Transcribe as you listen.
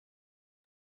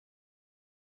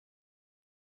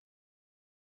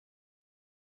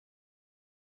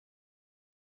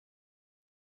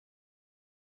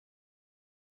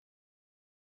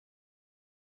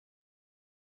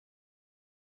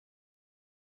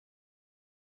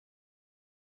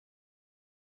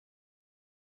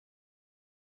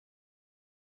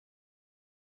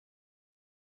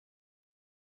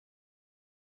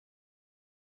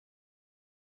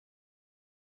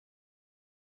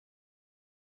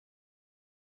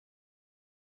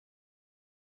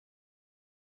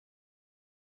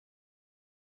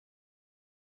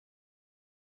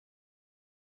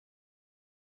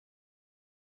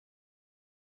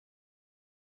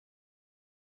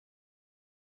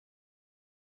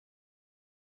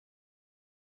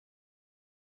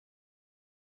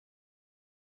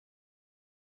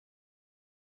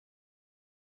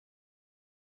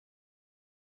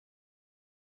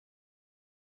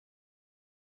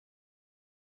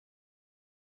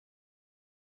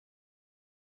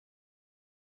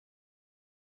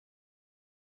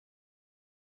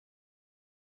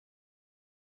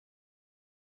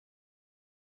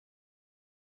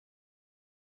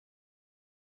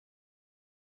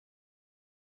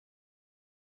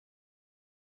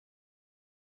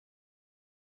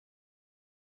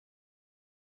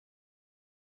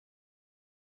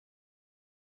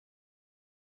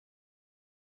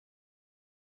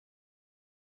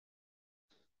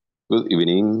Good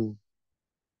evening.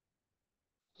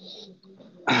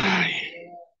 Ay,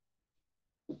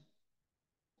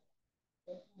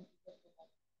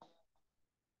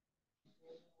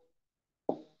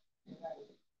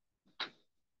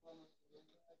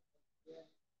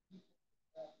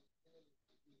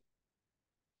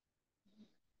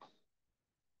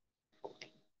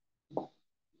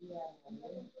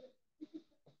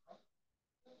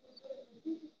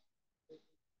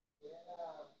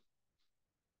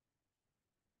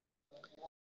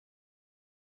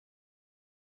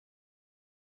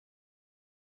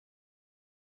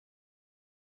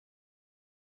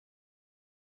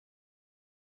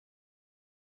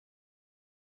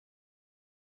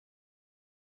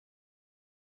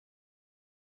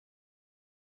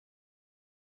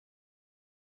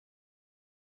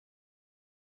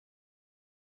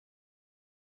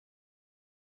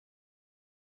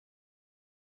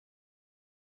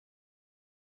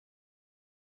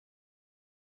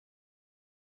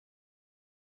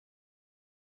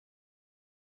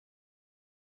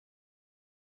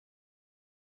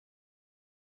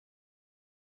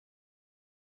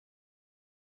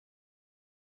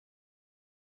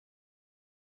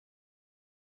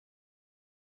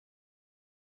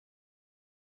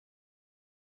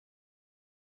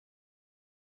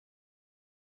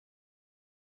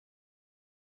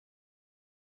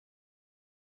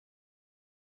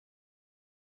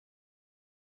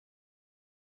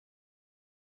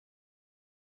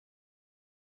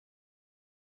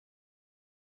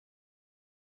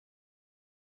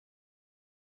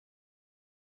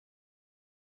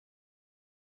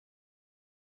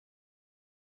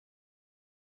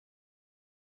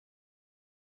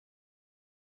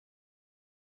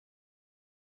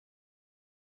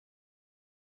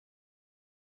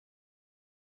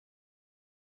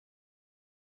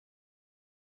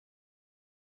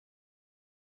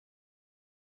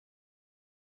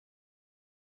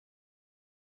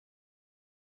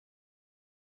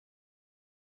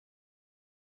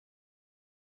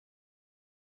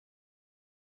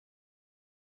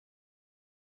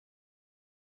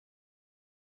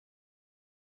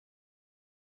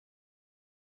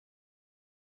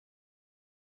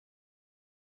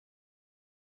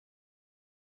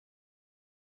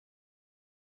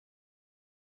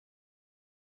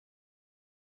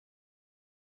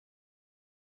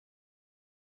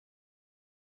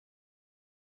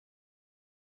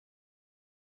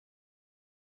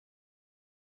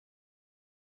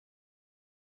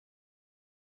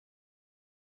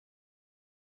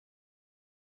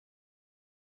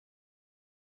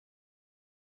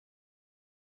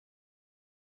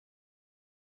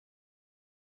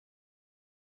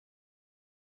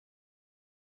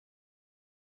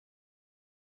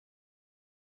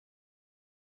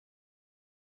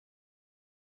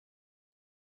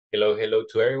 Hello, hello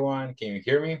to everyone. Can you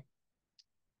hear me?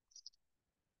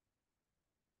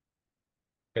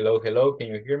 Hello, hello. Can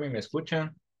you hear me? ¿Me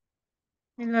escuchan?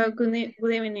 Hello, good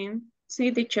evening.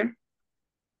 Sí, teacher.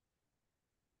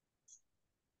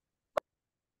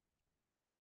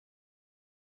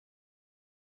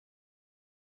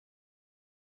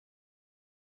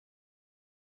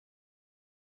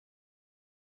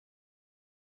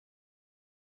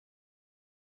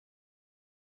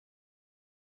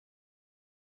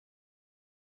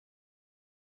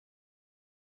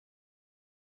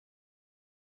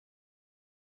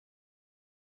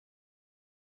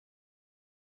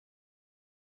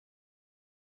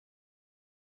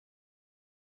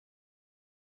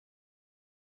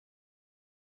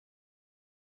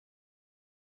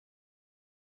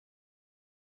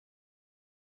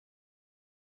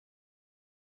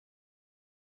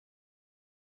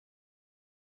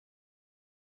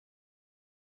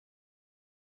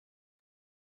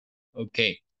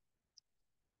 Okay.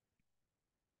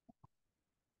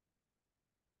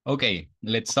 Okay,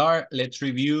 let's start. Let's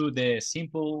review the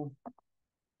simple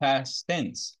past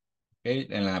tense. Okay,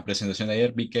 en la presentación de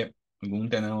ayer vi que aún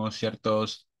tenemos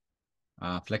ciertos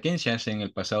flaquencias en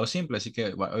el pasado simple, así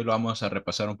que hoy lo vamos a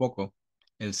repasar un poco.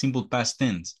 El simple past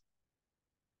tense.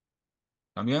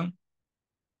 ¿También?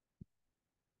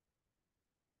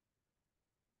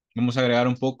 Vamos a agregar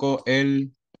un poco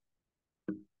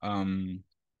um,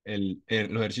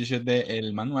 los ejercicios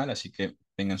del manual, así que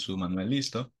tengan su manual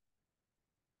listo.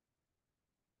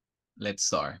 Let's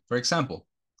start. For example,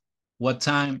 what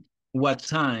time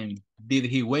did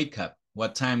he wake up?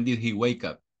 What time did he wake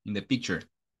up in the picture?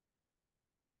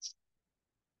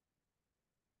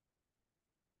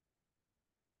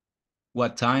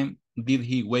 What time did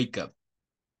he wake up?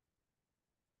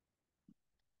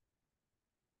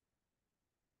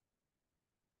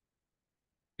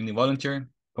 Any volunteer?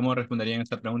 ¿Cómo responderían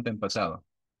esta pregunta en pasado?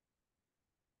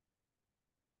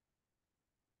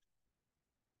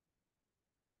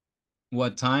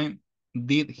 What time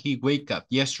did he wake up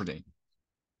yesterday?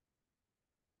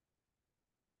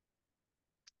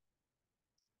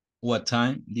 What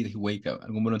time did he wake up?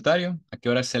 ¿Algún voluntario? ¿A qué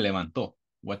hora se levantó?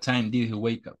 What time did he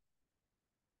wake up?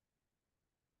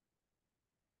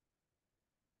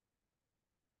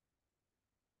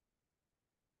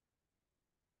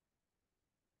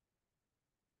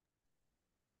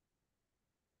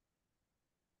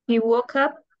 He woke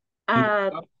up He woke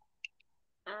at up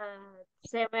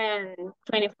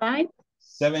 7:25.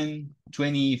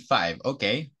 7:25.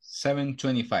 Okay,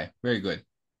 7:25. Very good.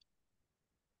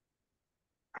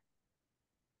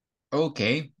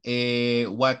 Okay.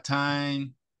 What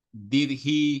time did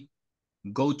he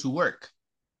go to work?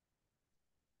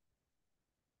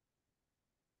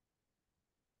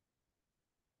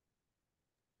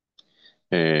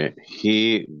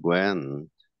 He went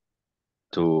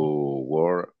to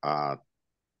work at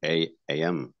 8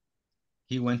 a.m.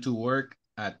 He went to work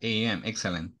at 8 a.m.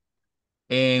 Excellent.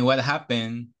 And what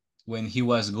happened when he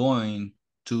was going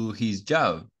to his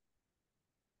job?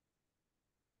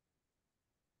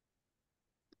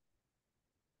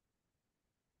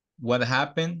 What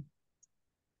happened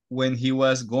when he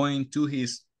was going to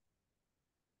his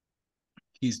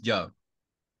job?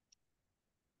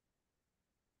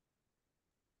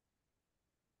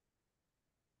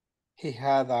 He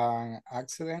had an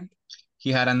accident.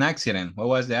 He had an accident. What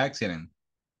was the accident?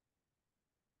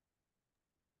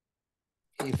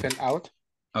 He fell out.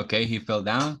 Okay, he fell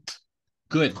down.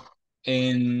 Good.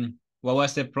 And what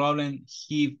was the problem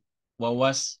what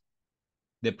was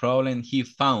the problem he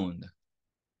found?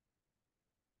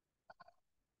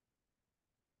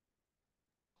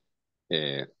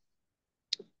 Uh,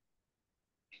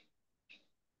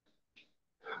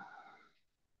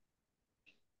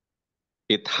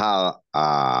 it had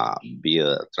a big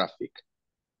traffic.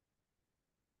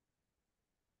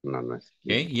 No.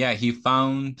 Okay, yeah, he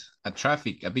found a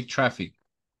big traffic.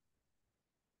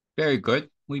 Very good.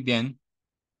 Muy bien.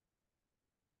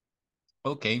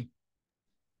 Okay.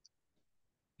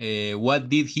 What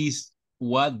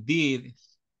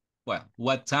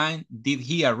time did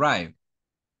he arrive?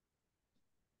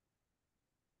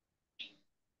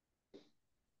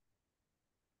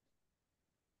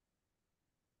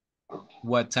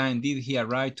 What time did he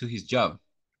arrive to his job?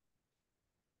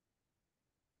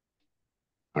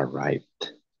 Arrived.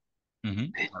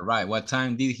 All right. What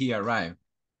time did he arrive?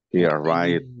 He What time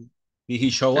arrived did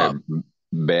he show up?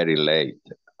 very late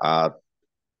at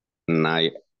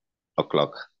 9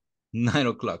 o'clock. 9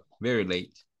 o'clock. Very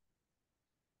late.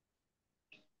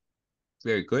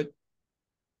 Very good.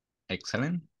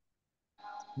 Excellent.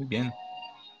 Muy bien.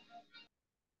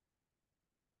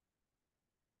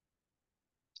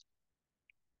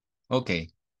 Okay.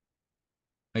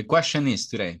 My question is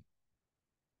today,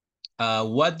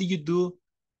 what did you do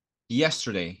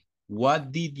yesterday? What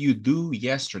did you do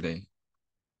yesterday?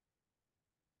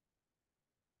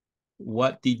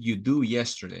 What did you do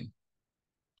yesterday?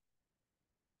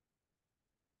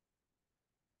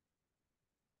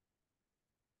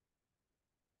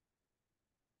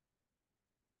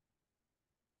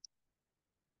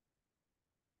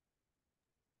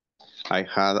 I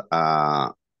had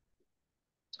a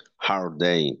hard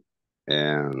day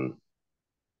and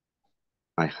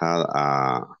I had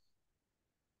a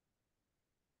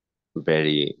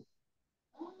very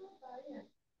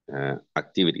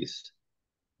activities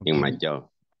in my job.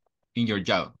 In your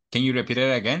job. Can you repeat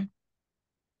it again?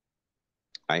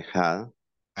 I had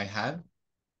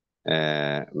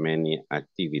many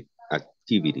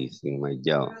activities in my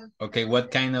job. Okay,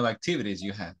 what kind of activities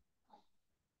you had?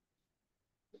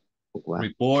 What?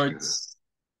 Reports.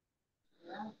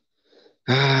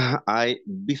 I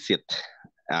visit.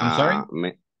 I'm sorry?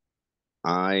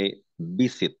 I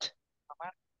visit.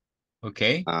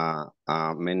 Okay.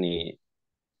 Many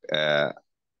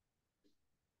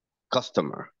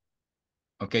customer.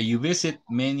 Okay, you visit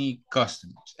many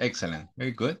customers. Excellent.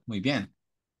 Very good. Muy bien.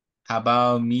 How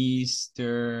about Miss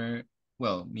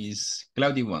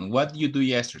Claudia one? What did you do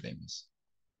yesterday, Miss?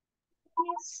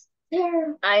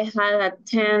 I had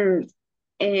attend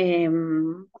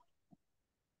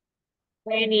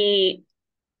many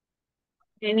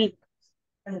meetings.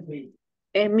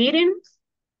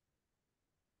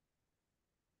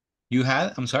 You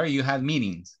had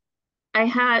meetings. I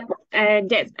had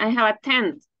yes, I have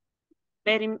attend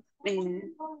very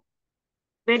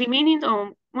meetings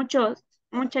o muchas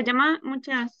llamadas,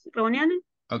 muchas reuniones.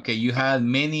 Okay, you had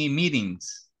many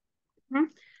meetings.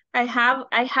 I have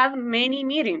many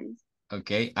meetings.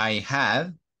 Okay, I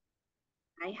have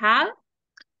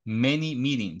many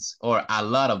meetings or a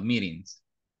lot of meetings.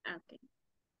 Okay.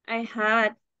 I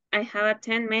have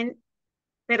attend many,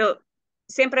 pero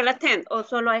Siempre la attend o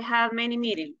solo I have many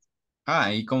meetings.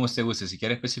 Ah, y como usted guste, si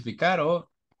quiere especificar o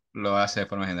lo hace de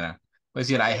forma general. Puede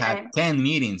decir, I Okay, had 10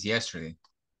 meetings yesterday.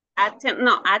 Attend,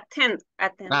 no, attend, Ah,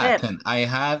 attender. 10. I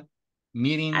had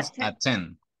meetings Attend. at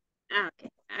 10. Okay,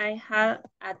 I have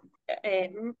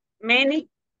many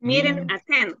meetings Meetings.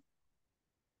 attend.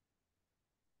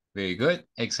 Very good.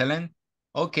 Excellent.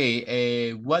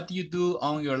 Okay, what do you do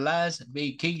on your last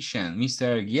vacation?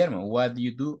 Mr. Guillermo, what do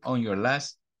you do on your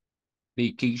last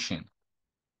vacation?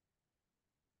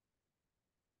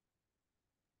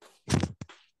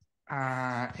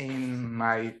 In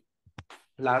my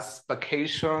last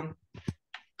vacation,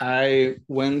 I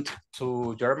went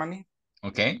to Germany.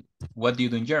 Okay. What do you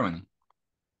do in Germany?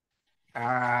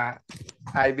 I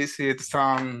visit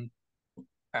some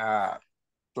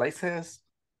places.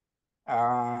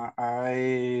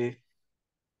 I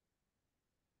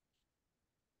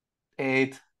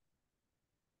ate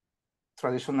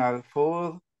traditional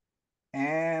food,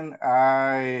 and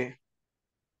I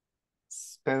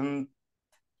spent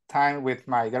time with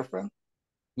my girlfriend.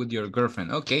 With your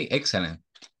girlfriend. Okay, excellent.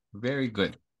 Very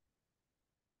good.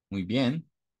 Muy bien.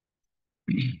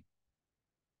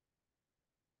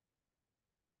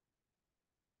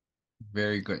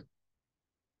 Very good.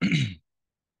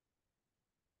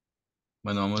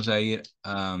 Bueno, vamos a ir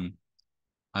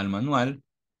al manual.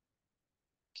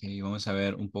 Okay, vamos a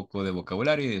ver un poco de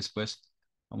vocabulario y después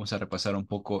vamos a repasar un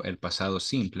poco el pasado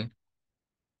simple.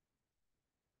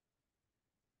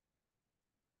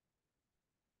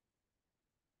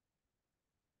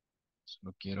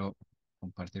 Solo quiero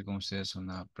compartir con ustedes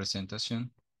una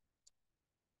presentación.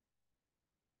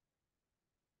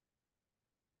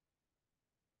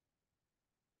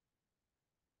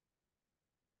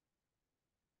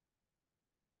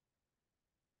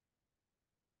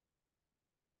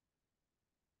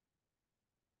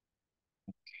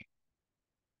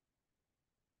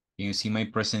 Can you see my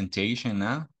presentation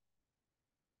now?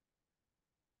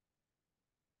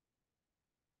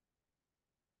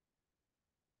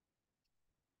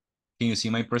 Can you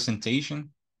see my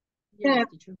presentation? Yeah.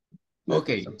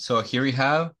 Okay, so here we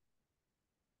have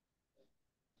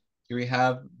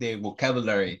the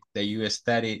vocabulary that you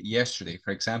studied yesterday.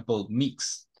 For example,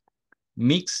 mix.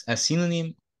 Mix, a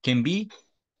synonym can be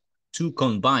to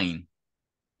combine.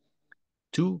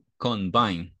 To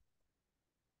combine.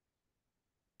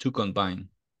 To combine.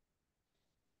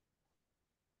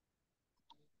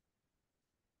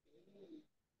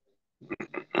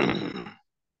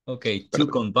 Okay, to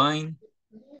combine.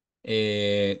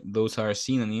 Those are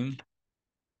synonyms.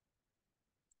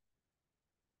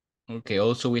 Okay,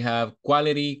 also we have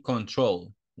quality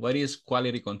control. What is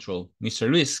quality control? Mr.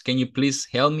 Luis, can you please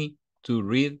help me to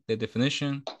read the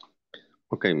definition?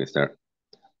 Okay, Mr.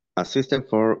 A system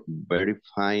for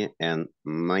verifying and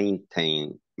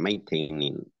maintaining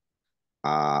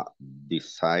a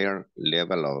desired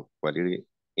level of quality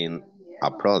in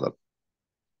a product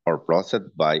or process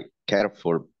by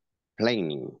careful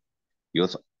planning,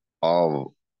 use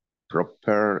of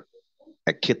proper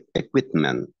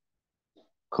equipment,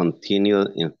 continued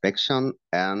inspection,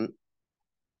 and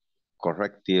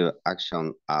corrective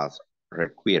action as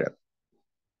required.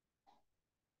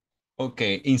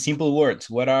 Okay, in simple words,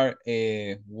 what are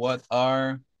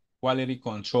quality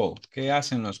control? ¿Qué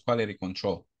hacen los quality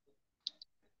control?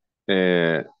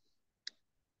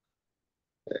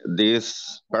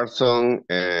 This person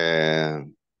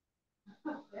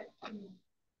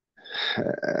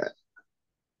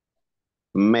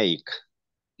makes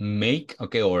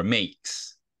Or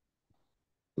makes.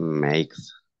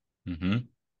 makes Mm-hmm.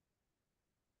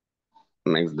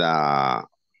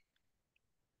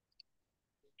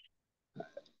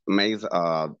 makes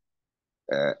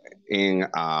in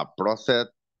a process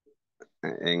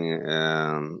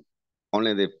in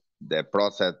only the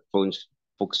process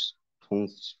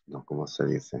no, ¿cómo se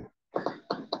dice?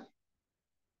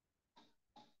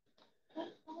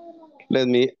 Let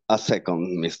me a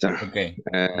second, mister. Okay.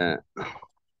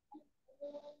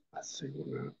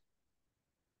 Asegurar.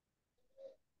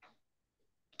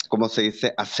 ¿Cómo se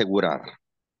dice asegurar?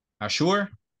 Assure?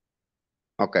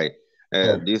 Okay.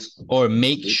 Or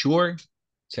make sure.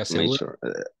 Se asegura. Make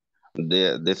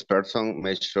sure. This person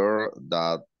makes sure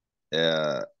that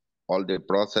all the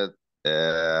process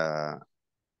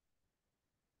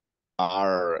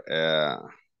are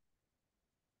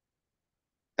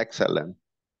excellent.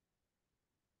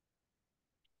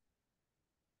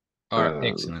 Are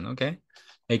excellent, okay.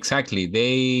 Exactly.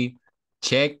 They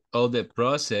check all the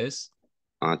process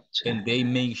and they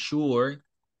make sure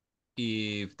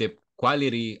if the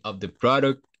quality of the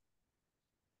product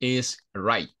is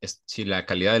right. Si la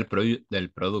calidad del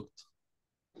producto.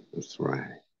 That's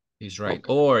right. Is right.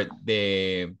 Okay. Or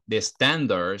the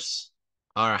standards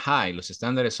are high. Los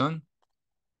estándares son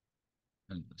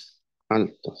altos.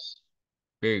 Altos.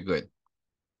 Very good.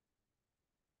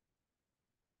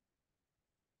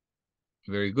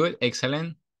 Very good.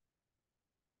 Excellent.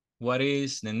 What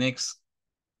is the next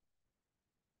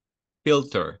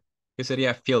filter? ¿Qué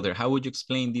sería filter? How would you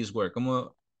explain this word?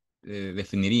 ¿Cómo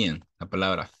definirían la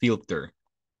palabra filter?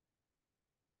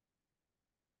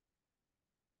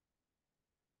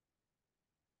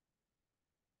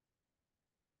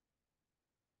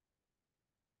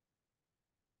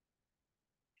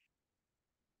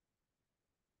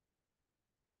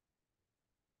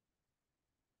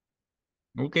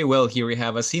 Okay, well, here we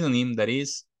have a synonym that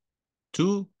is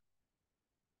to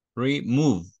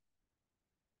remove.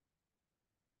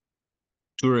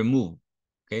 To remove,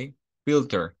 okay?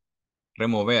 Filter,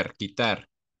 remover, quitar.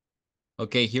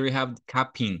 Okay, here we have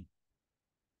capping.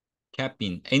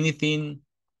 Capping, anything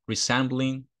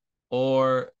resembling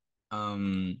or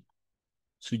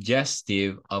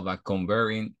suggestive of a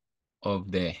converting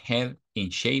of the head in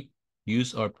shape,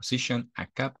 use or position a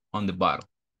cap on the bottle.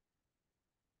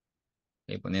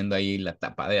 Poniendo ahí la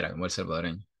tapadera, como el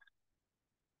salvadoreño.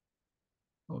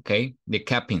 Okay, the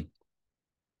capping.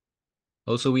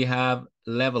 Also, we have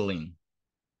leveling.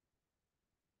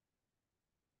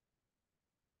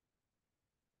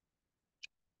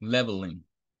 Leveling.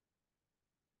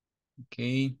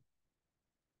 Okay.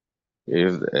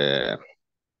 Is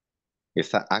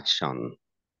it's an action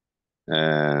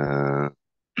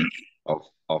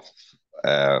of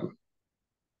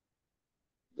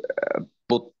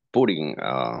putting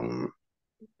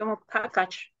Como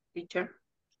package, teacher.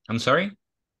 I'm sorry?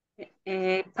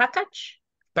 Package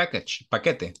Package,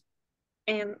 paquete.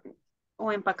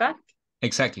 o empacar.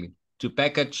 Exactly. To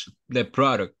package the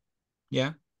product.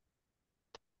 Yeah.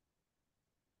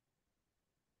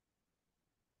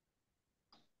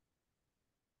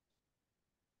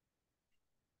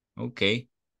 Okay.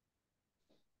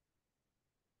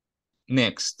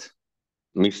 Next.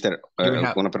 Mister, Here we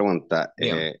have, una pregunta.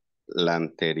 dígame. La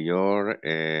anterior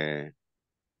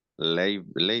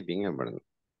labeling, ¿verdad?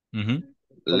 Colocar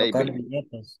Labeling.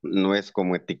 viñetas. No es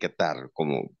como etiquetar,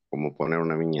 como poner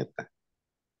una viñeta.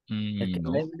 Es que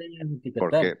No. labeling es etiquetar.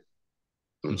 Porque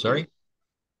I'm sorry.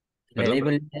 Perdón.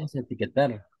 Labeling es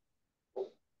etiquetar.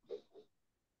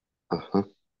 Ajá.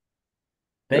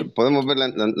 Ok. ¿Podemos ver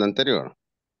la anterior?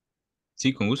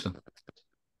 Sí, con gusto.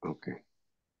 Ok.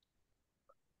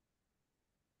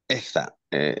 Esta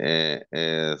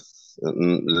es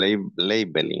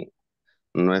labeling.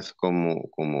 No es como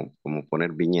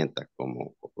poner viñeta,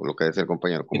 como lo que decía el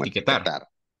compañero, como Etiquetar. etiquetar.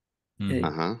 Sí.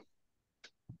 Ajá.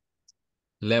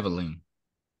 Leveling.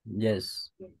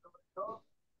 Yes.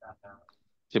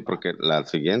 Sí, porque la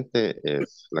siguiente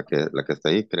es la que está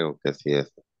ahí, creo que sí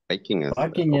es packing, es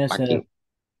Packing o es packing.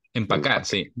 Empacar,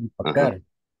 sí. empacar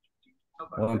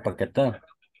o empaquetar.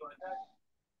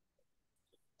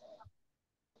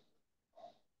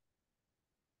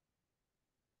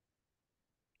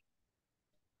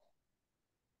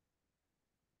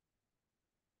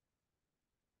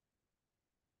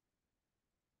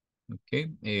 Ok.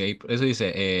 Eso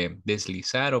dice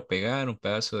deslizar o pegar un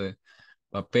pedazo de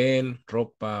papel,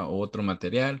 ropa o otro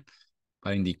material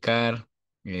para indicar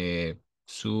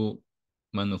su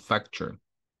manufacture.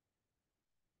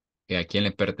 A quién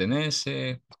le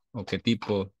pertenece o qué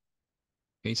tipo.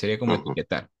 Ok, sería como Ajá.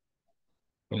 etiquetar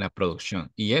en la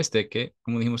producción. Y este que,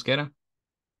 ¿cómo dijimos que era?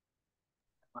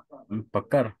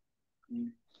 Empacar.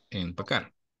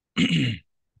 Empacar.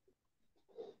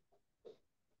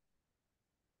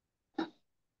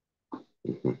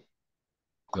 Ujú.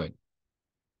 Good.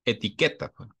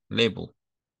 Etiqueta, pues, label.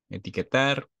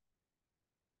 Etiquetar.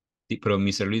 Sí, pero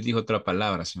Mr. Luis dijo otra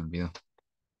palabra, se me olvidó.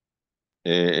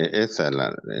 Esa es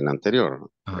la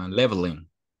anterior. Leveling.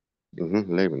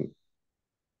 Ujú, labeling.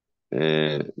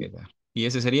 Y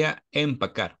ese sería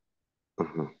empacar.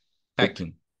 Ajá.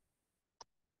 Packing.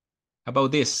 How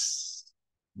about this?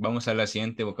 Vamos a la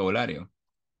siguiente vocabulario.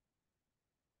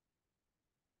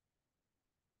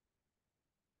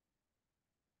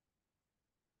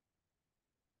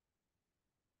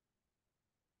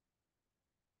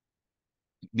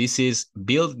 This is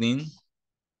building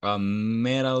a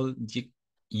metal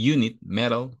unit,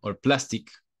 metal or plastic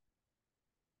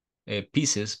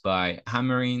pieces by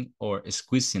hammering or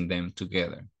squeezing them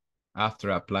together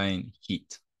after applying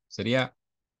heat. Sería,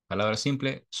 palabra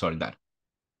simple, soldar.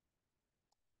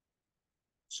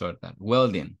 Soldar.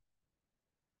 Welding.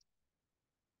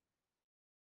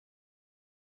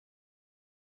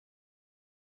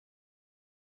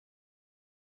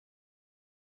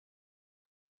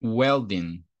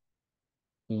 Welding.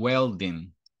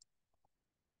 Welding.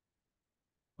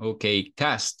 Okay,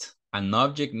 cast, an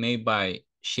object made by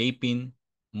shaping,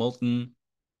 molten,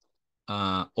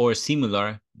 or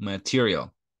similar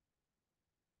material.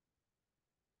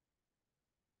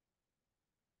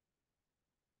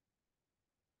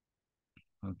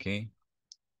 Okay.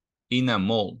 In a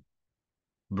mold,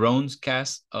 bronze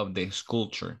cast of the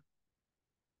sculpture.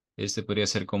 Este podría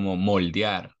ser como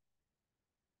moldear.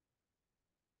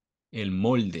 El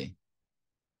molde.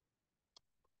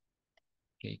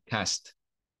 Okay, cast.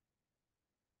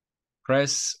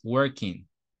 Press working.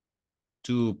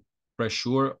 To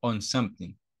pressure on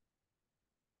something.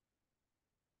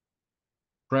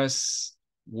 Press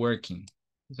working.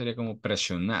 Sería como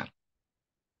presionar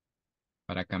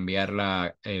para cambiar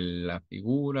la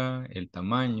figura, el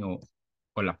tamaño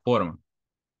o la forma.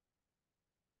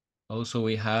 Also,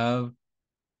 we have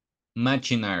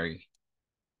machinery,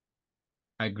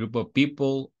 a group of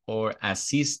people or a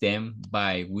system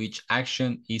by which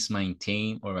action is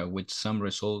maintained or by which some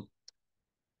result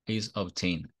is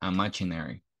obtained, a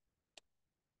machinery.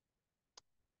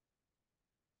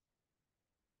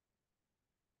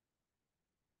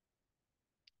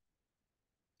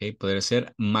 Okay, podría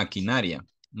ser maquinaria,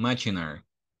 machinery.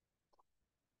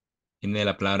 Viene de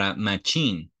la palabra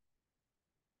machine,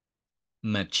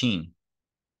 machine.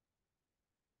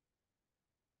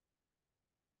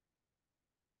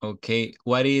 Okay,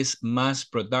 what is mass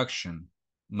production?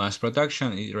 Mass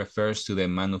production, it refers to the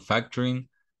manufacturing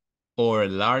or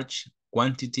large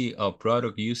quantity of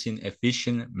product using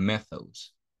efficient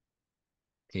methods.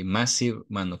 Okay, massive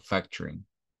manufacturing.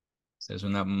 Es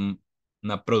una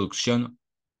producción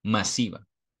masiva.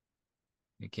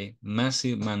 Okay,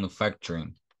 massive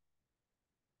manufacturing.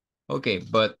 Okay,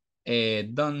 but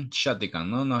don't shut the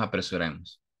gun, no nos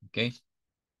apresuremos. Okay,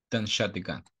 don't shut the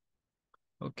gun.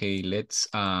 Okay, let's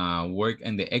work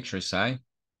on the exercise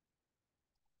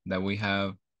that we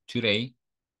have today.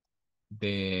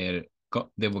 The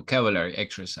vocabulary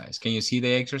exercise. Can you see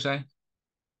the exercise?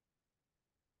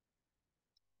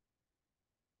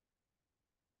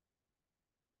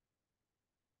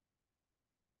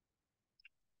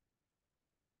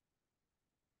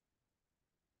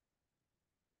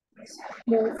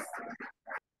 Yes.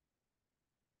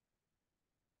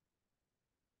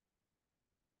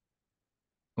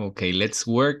 Okay, let's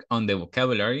work on the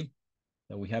vocabulary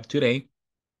that we have today.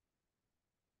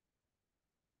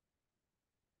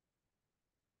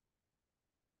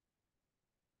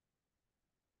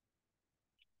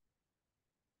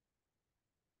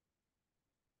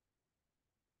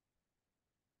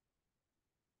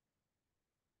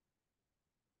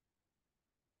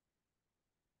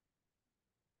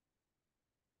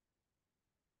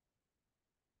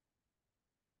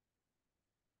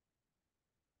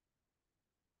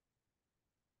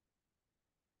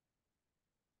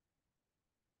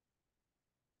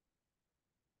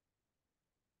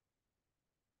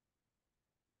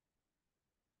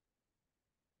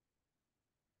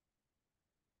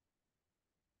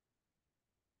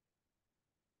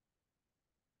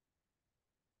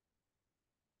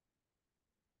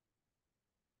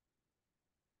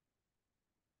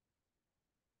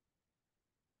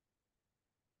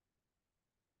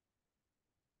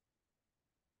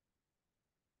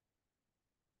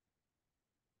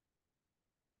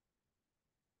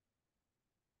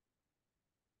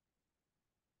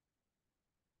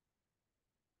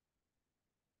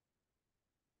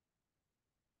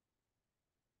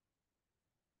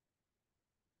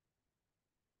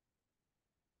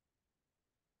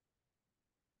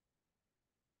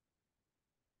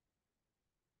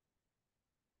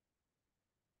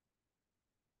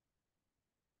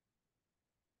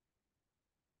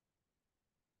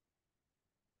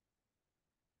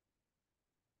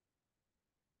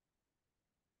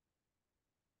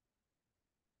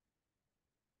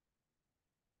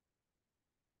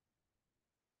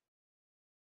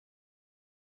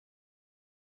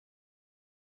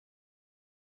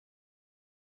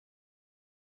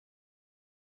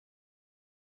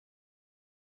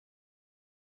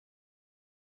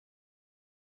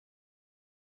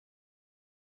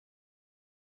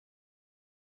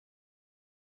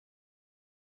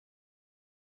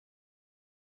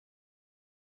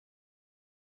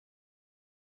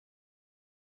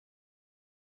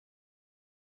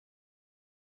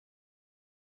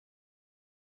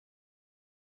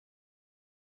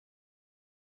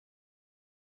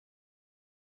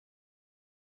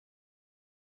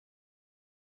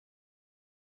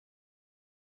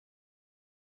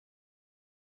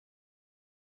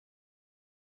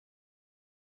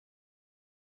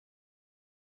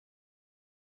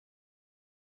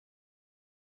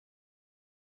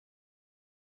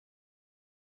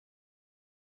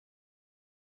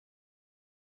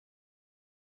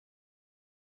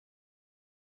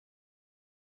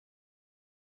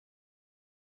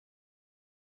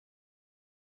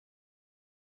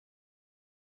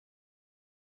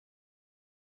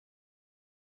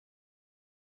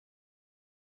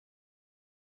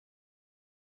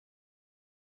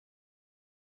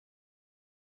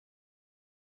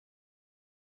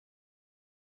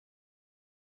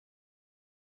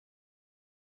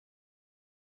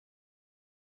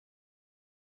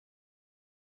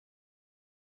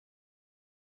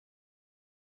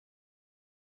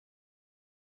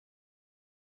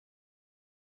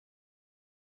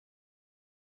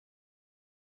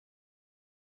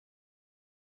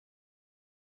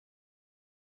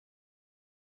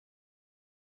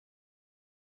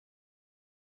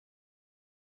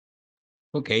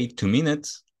 Okay, 2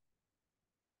 minutes.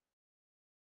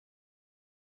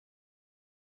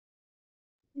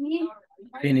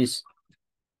 Finish.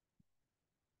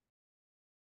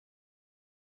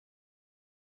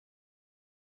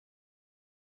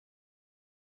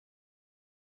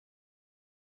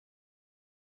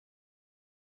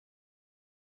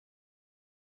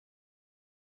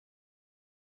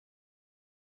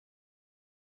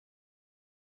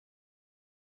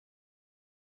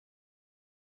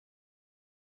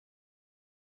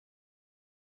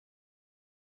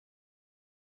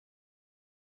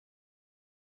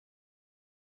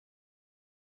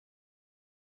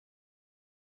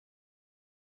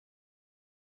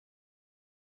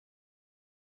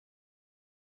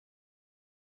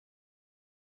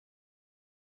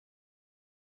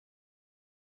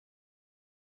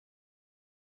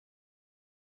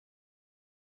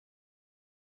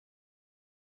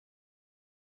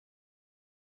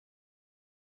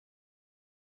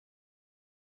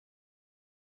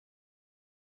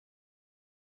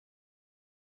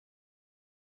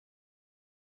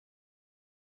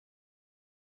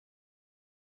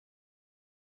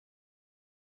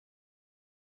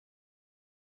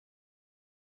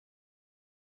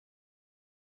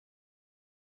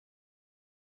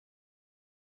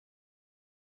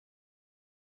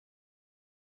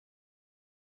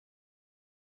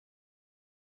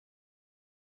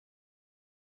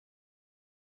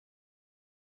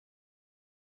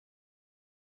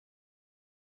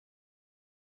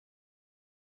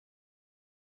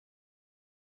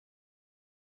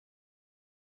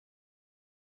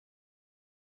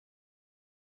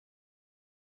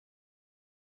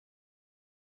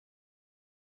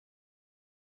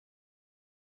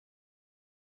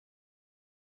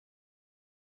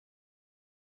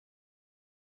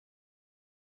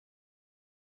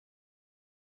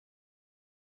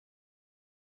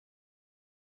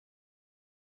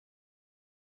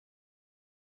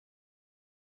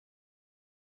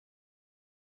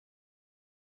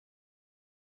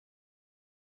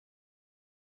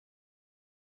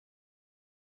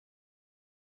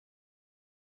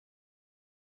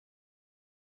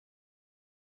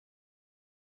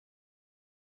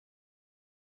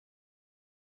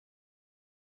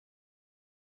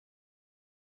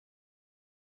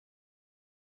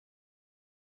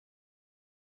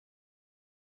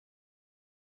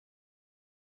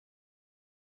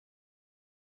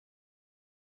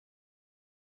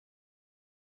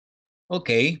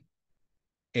 Okay.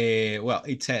 Well,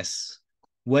 it says,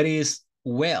 what is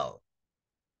well?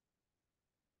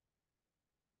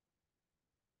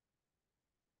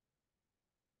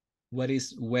 What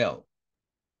is well?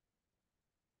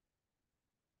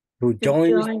 To To join.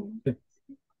 join.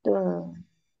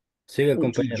 Sigue, To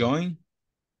compañero. join?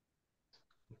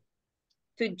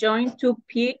 To join two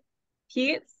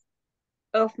pieces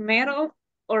of metal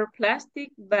or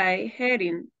plastic by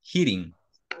Hitting.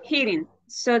 hitting,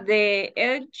 so the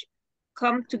edge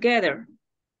come together.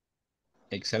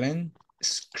 Excellent.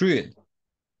 Screwed.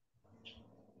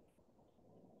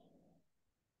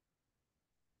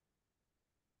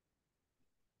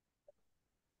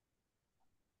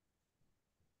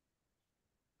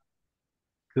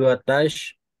 To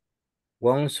attach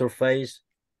one surface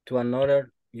to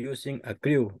another using a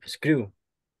screw.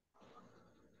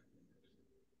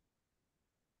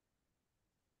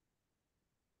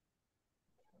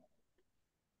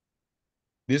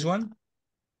 This one?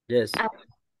 Yes.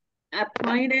 A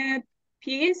pointed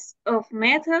piece of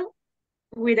metal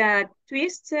with a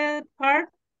twisted part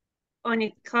on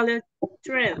it called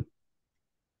thread.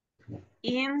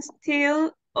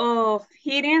 Instead of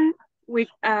hitting with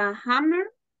a hammer,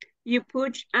 you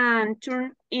push and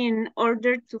turn in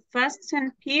order to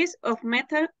fasten piece of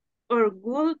metal or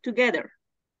wood together.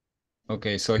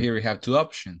 Okay, so here we have two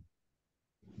options.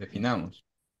 Definamos.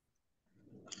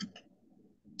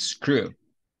 Screw.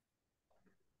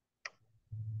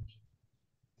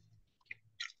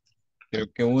 Creo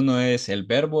que uno es el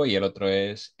verbo y el otro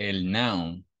es el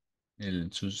noun,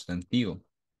 el sustantivo.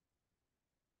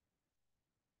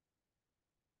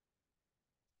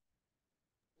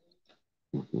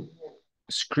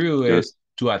 Screw Yo- es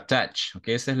to attach, ok,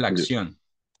 esa es la yo- acción.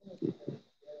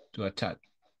 To attach.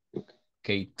 Ok,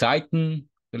 tighten,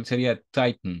 ¿cuál sería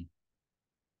tighten?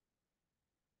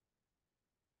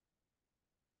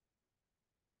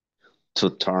 To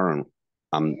turn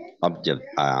an object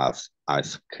as a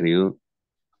screw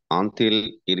until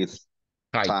it is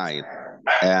Tight. tight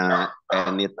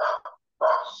and it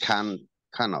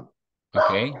cannot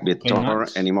Ok, be turned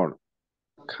cannot. anymore.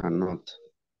 Cannot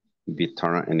be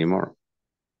turned anymore.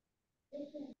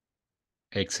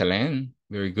 Excellent,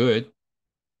 very good.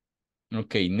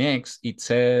 Okay, next it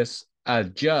says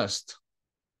adjust.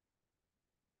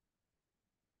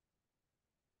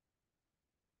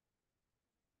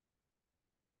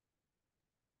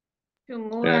 To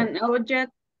move an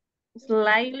object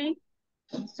slightly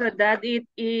so that it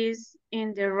is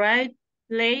in the right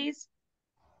place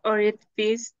or it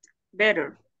fits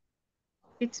better.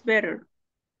 It's better.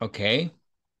 Okay.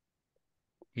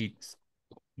 It's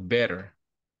better.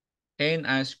 And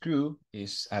a screw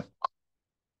is a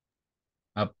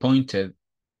pointed,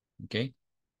 okay?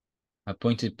 A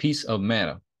pointed piece of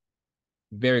metal.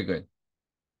 Very good.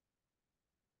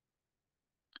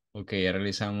 Ok, ya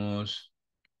realizamos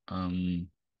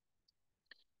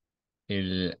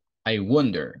el I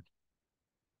wonder.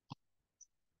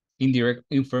 Indirect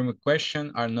informal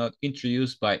questions are not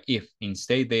introduced by if.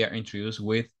 Instead, they are introduced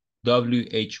with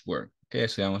WH word. Ok,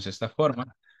 estudiamos esta forma.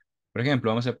 Por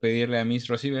ejemplo, vamos a pedirle a Miss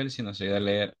Rosibel si nos ayuda a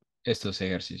leer estos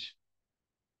ejercicios.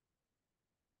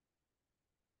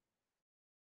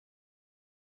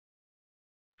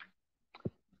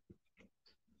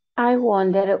 I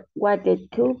wonder what the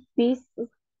two pieces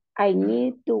I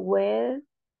need to wear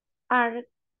are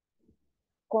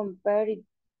compared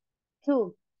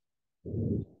to.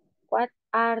 What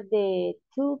are the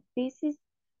two pieces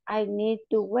I need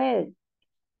to wear?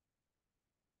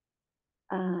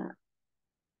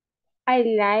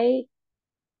 I'd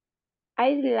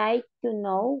like to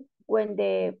know when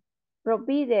the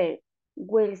provider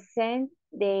will send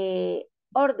the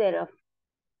order of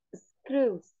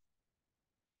screws.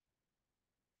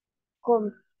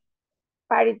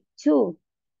 Compared to,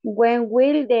 when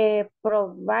will the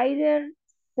provider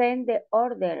send the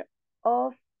order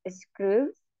of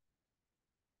screws?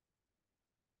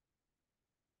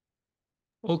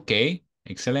 Ok,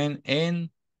 excellent.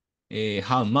 And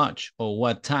how much or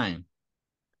what time?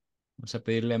 Vamos a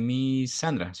pedirle a Miss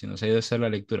Sandra si nos ayuda a hacer la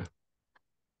lectura.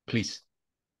 Please.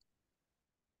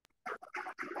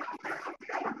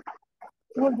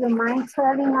 Would you mind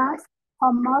telling us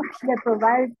how much the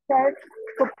provider charges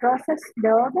to process the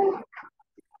order?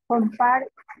 Compare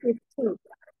it to.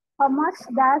 How much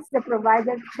does the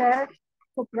provider charge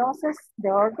to process the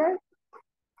order?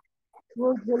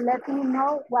 Would you let me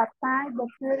know what time the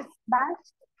first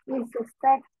batch is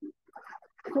expected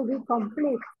to be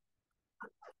complete?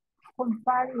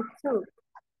 Compare it to.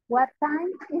 What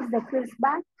time is the first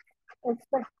batch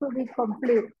expected to be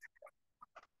complete?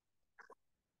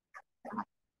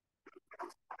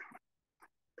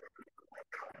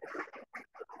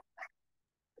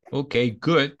 Okay,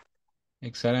 good.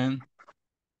 Excellent.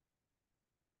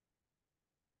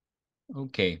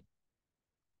 Ok.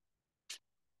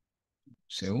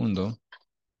 Segundo.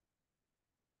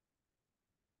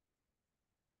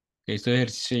 Estos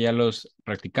ejercicios ya los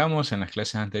practicamos en las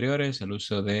clases anteriores, el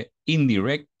uso de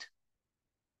indirect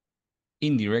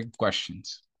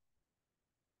questions.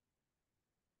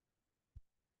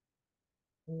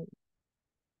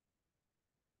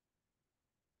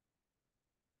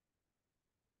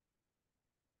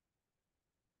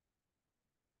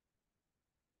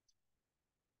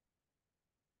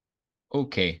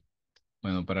 Ok.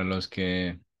 Bueno, para los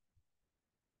que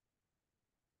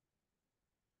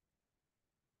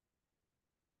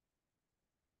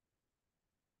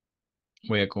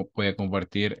voy a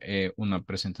compartir una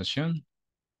presentación.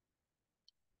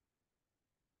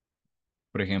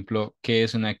 Por ejemplo, ¿qué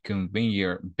es una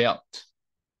conveyor belt?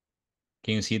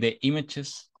 Can you see the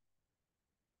images?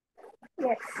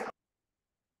 Yes.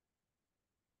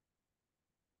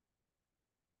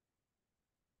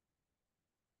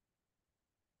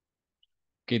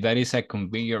 Okay, that is a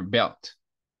conveyor belt.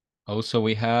 Also,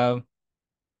 we have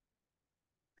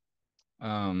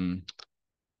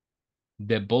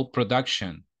the bulk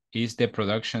production is the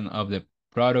production of the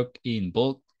product in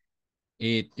bulk.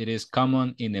 It is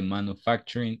common in the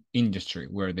manufacturing industry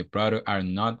where the products are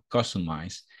not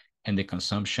customized and the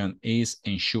consumption is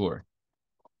ensured.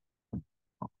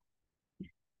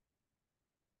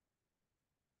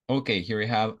 Okay, here we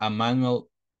have a manual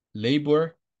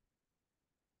labor.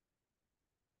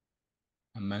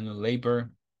 A manual labor.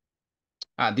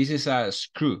 This is a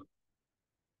screw.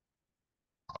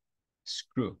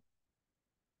 Screw.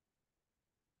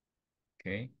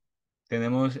 Okay.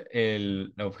 Tenemos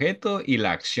el objeto y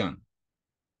la acción.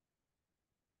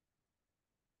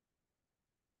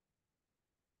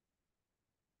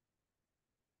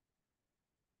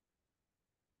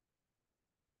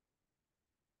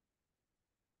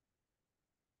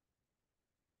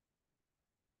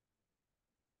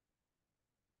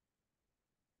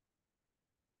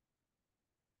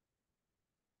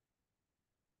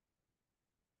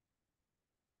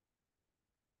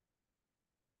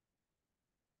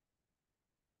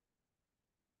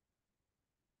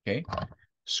 Okay.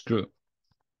 Screw.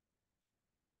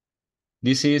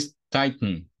 This is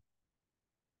tighten.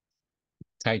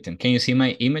 Tighten. Can you see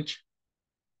my image?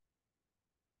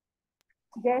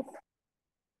 Yes.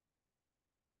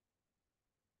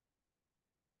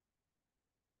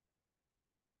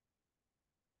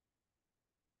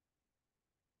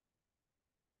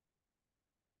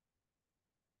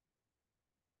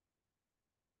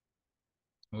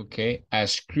 Okay, a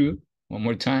screw. One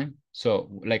more time. So,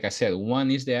 like I said,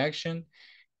 one is the action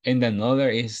and another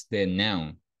is the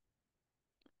noun.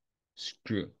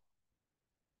 Screw.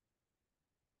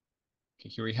 Okay,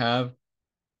 here we have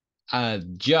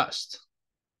adjust.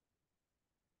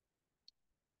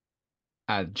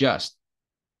 Adjust.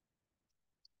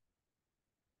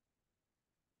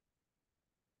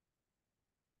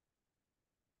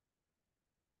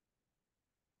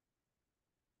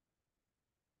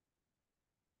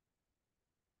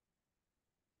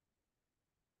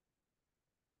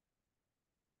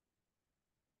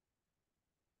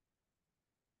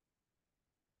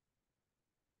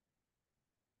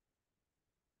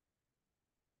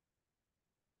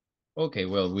 Okay,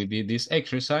 well, we did this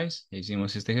exercise.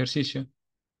 Hicimos este ejercicio.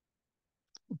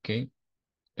 Okay.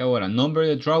 Ahora, number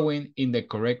the drawing in the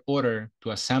correct order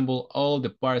to assemble all the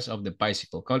parts of the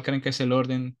bicycle. ¿Cuál creen que es el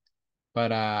orden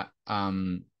para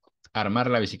armar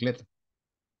la bicicleta?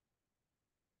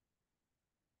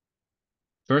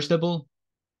 First of all,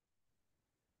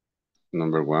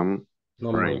 Number one,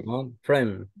 Number frame. one,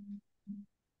 frame.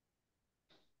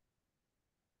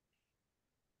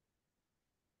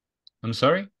 I'm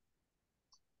sorry?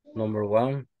 Number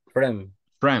one, frame.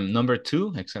 Frame. Number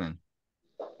two, excellent.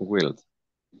 Wheels.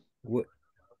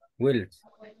 Wheels.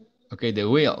 Okay, the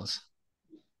wheels.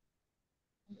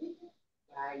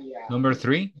 Number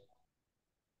three,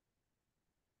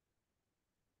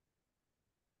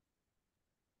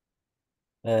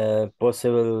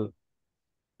 Possible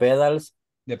pedals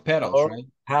the pedals, or right?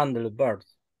 handlebars.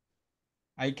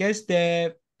 I guess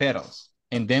the pedals.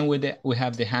 And then we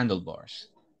have the handlebars.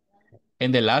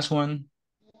 And the last one,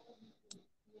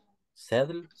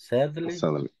 Saddle.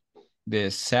 Saddle. the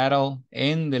saddle.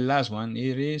 And the last one,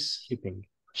 it is Shipping.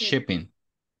 shipping.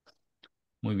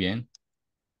 Muy bien.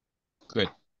 Good.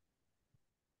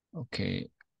 Okay.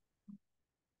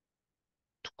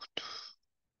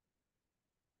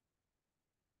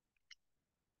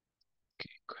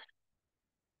 Okay, good.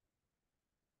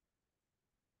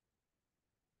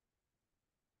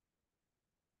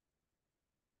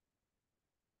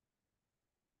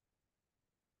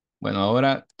 Bueno,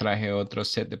 ahora traje otro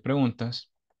set de preguntas.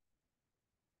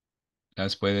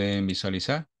 Las pueden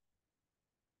visualizar.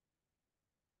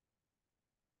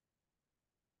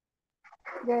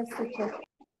 Yes, teacher.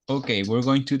 Okay, we're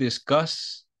going to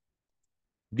discuss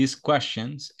these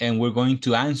questions and we're going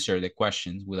to answer the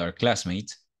questions with our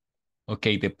classmates.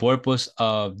 Okay, the purpose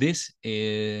of this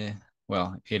is,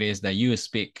 well, it is that you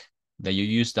speak, that you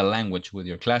use the language with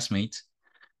your classmates.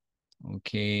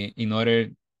 Okay, in order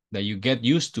that you get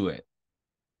used to it.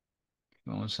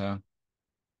 Vamos a...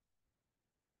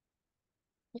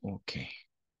 Okay.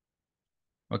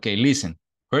 Okay, listen.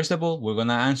 First of all, we're going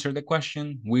to answer the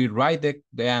question. We write the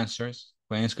answers.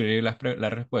 Pueden escribir la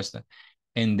respuesta.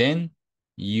 And then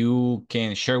you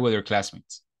can share with your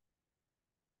classmates.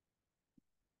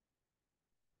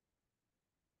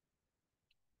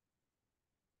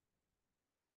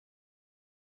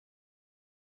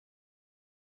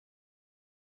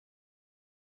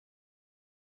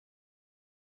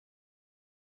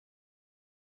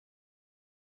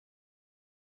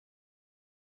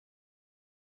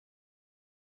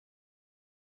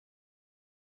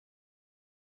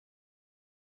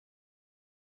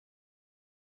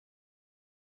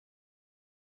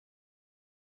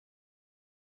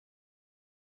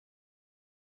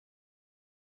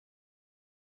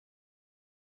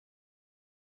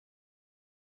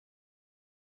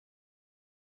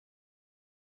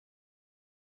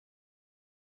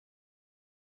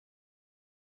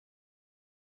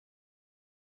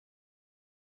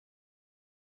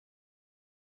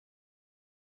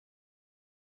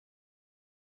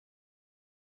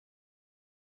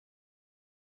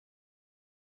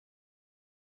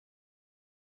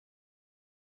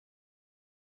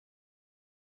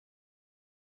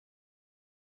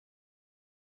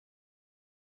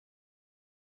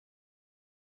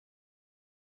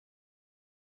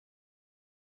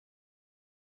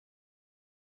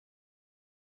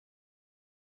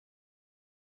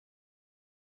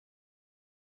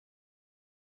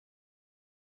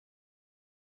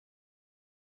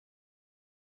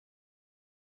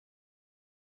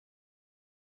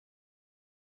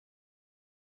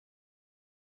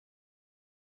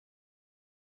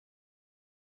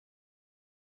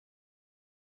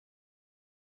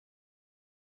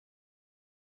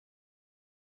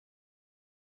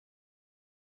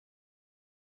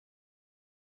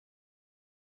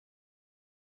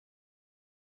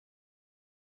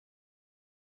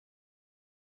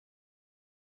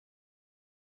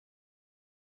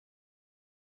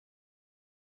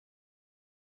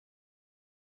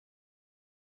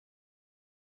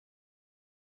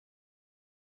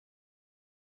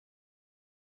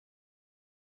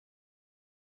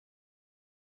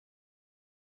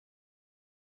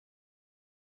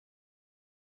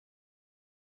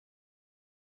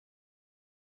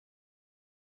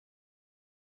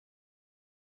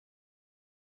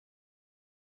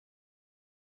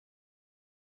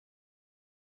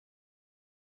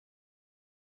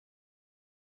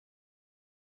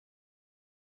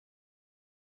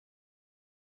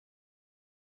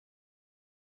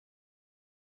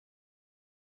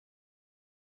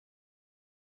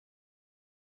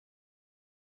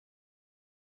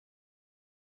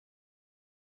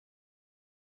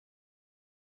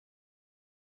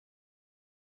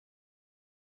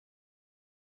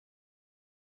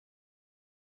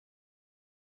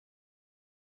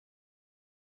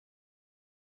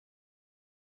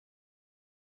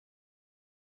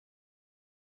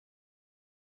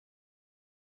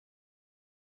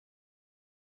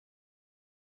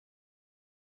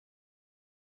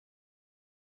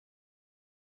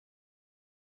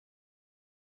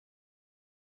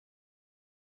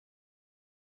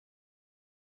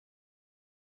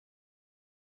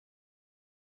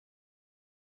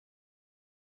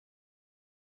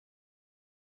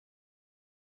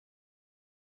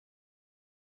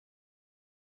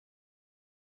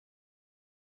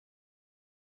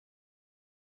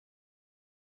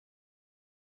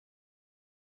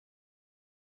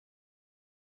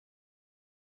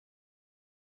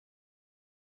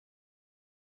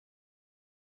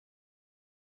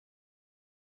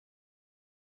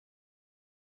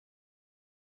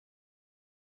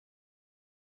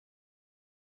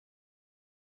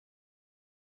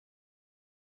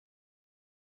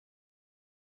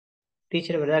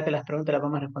 Teacher, ¿verdad que las preguntas las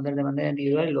vamos a responder de manera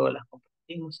individual y luego las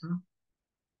compartimos, ¿no?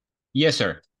 Yes,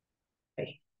 sir.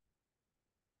 Ok.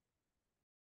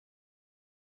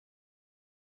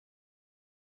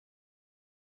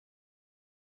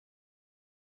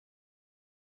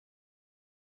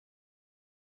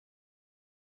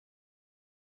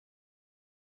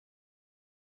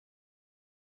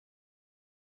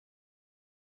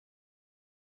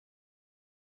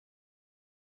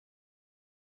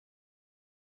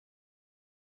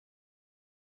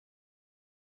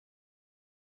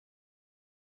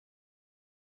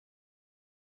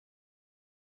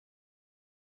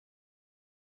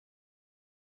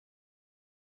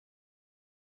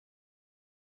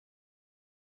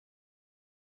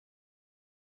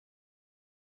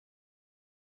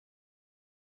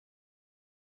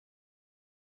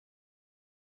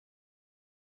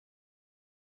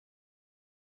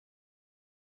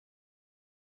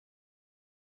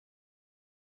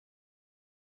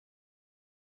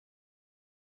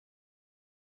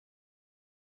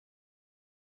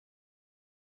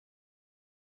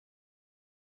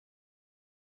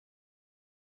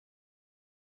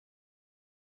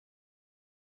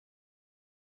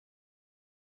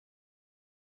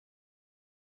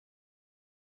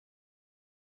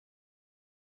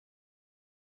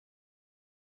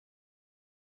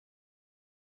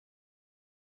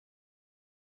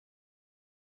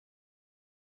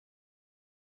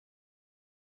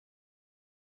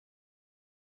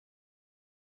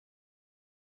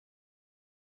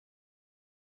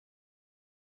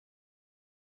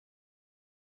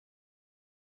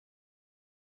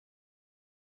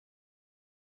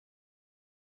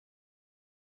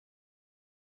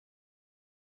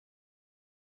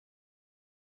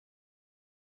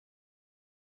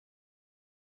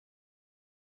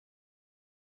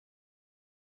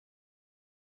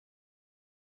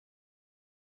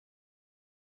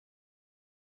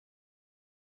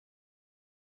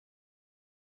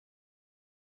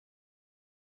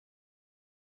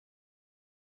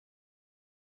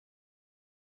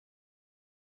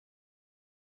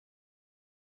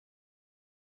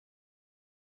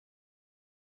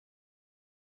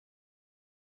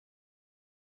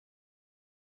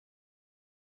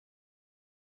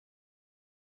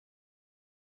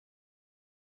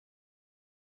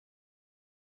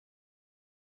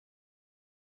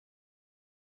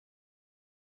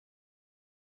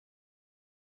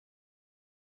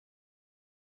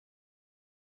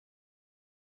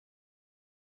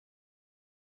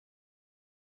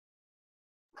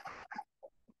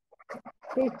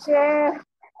 Teacher,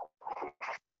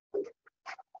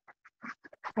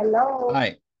 hello.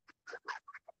 Hi.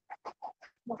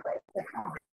 No puede ser.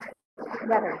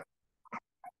 Better.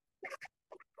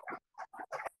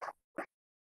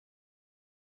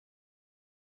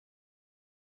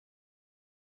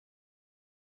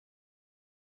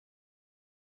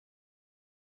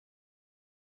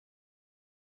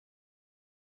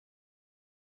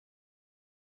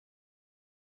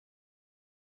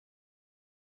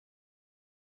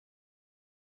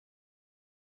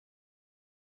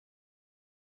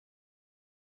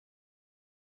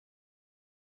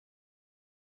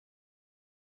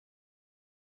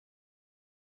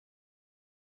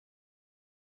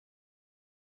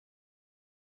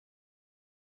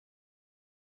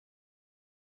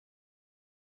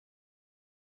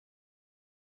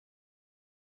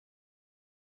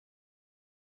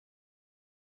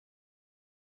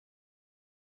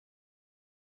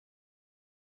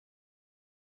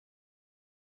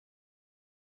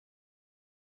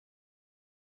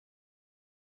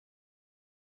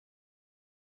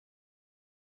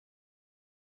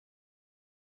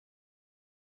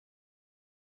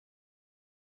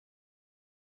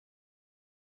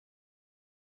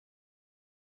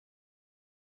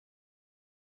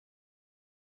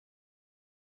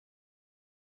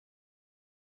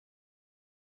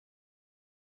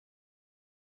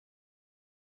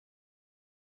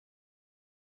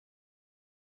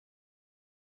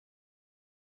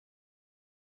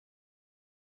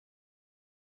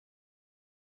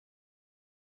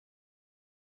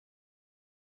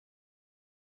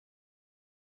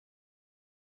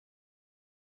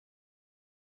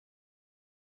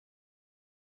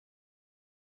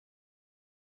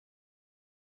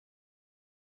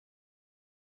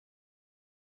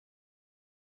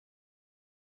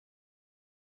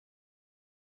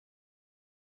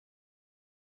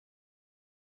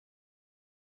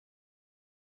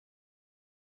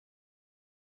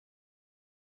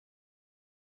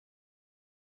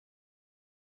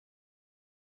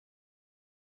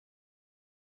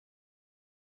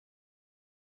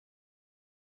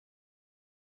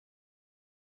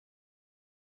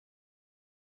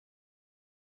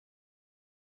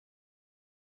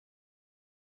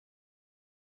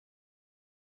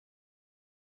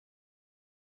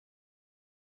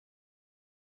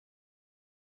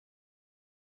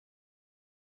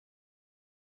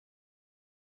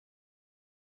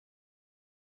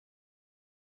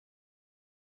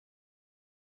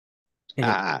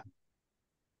 Ah,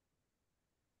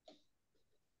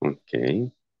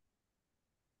 ok.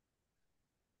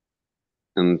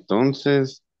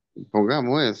 Entonces,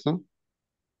 pongamos eso.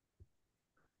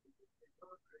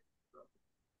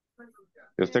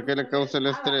 ¿Y usted qué le causa el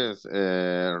estrés,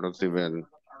 Rosibel?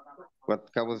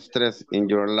 What causes stress in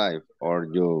your life or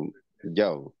your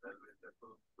job?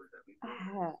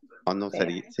 Ah, O no espera,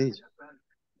 sería, sí.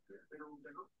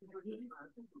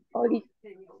 ahorita,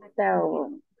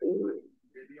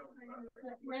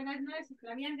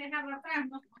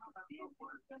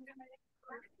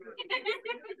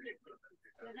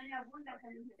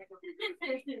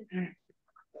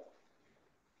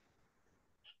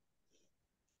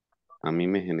 A mí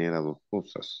me genera dos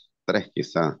cosas, tres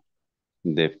quizá.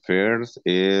 The first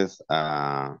is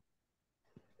a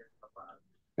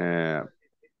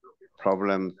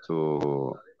problem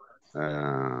to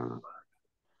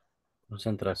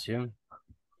Concentración.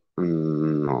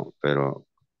 no, pero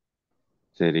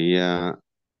sería,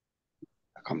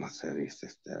 ¿cómo se dice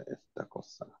esta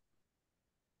cosa?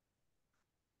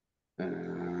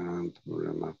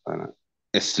 Problema para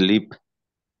sleep.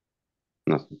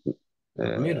 No,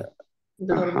 Dormir.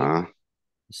 Dormir. ajá.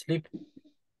 Sleep.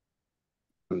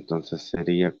 Entonces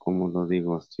sería, ¿cómo lo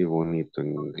digo así bonito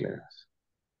en inglés?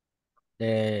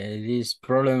 This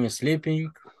problem is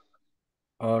sleeping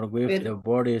or with the Pero,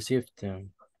 body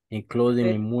system, including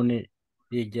pero, immune,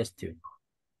 digestive,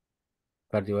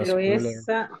 pero cardiovascular.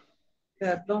 esa,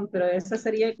 perdón, pero esa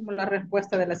sería como la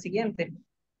respuesta de la siguiente.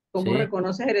 ¿Cómo Sí,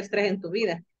 reconoces el estrés en tu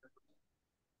vida?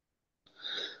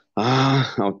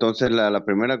 Entonces la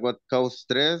primera what cause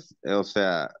stress, o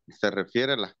sea, se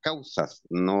refiere a las causas,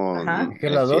 no Ajá. es que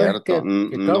la es dos es cierto,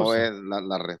 que no causa, es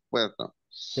la respuesta.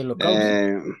 que lo causa.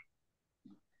 Eh,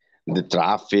 the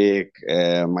traffic,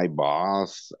 my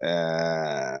boss,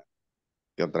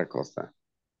 ¿qué otra cosa?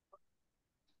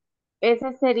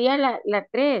 esa sería la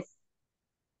 3.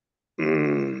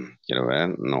 Quiero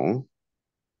ver, no,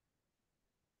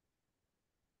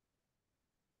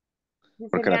 Esa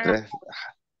porque sería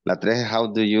la tres es how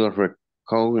do you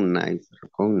recognize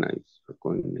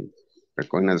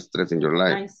stress in your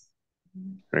life, Nice.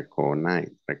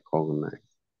 recognize.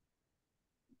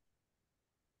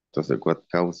 Entonces, what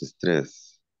causes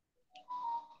stress?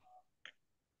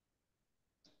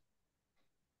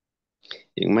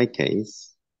 In my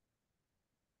case,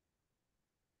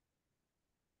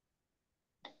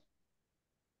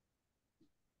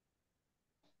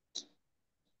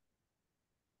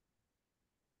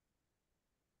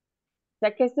 o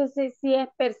sea que esto sí, sí es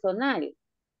personal,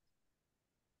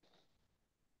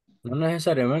 No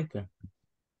necesariamente.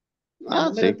 La sí,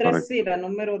 número 3 correcto. sí, la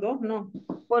número 2 no.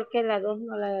 porque la 2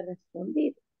 no la he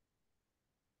respondido.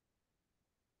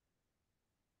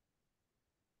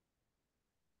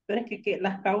 Pero es que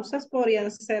las causas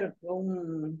podrían ser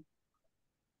un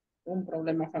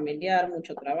problema familiar,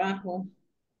 mucho trabajo.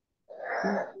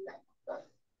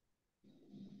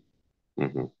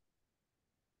 Ujú.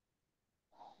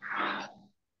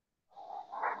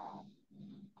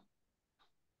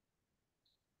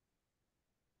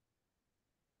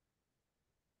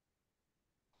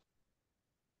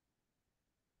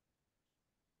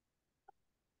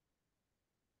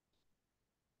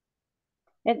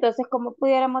 Entonces, ¿cómo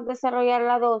pudiéramos desarrollar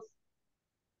la 2?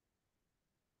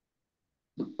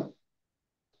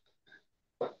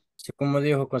 Así como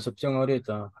dijo Concepción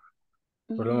ahorita,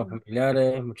 problemas Ujú,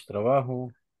 familiares, mucho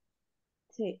trabajo.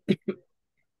 sí,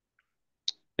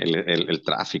 El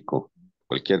tráfico,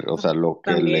 cualquier, o sea, lo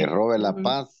que le También. robe la Ujú.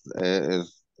 paz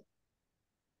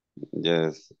ya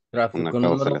es una Tráfico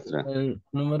causa del estrés. el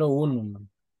número uno, man,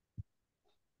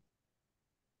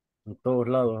 en todos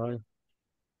lados hay.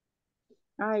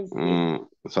 ay, sí.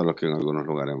 Solo que en algunos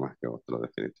lugares más que otros,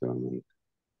 definitivamente.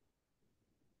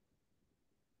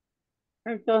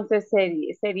 Entonces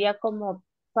sería como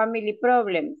family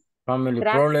problems, Family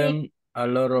traffic, problem, a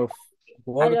lot of a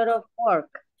work, lot of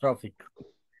work. traffic.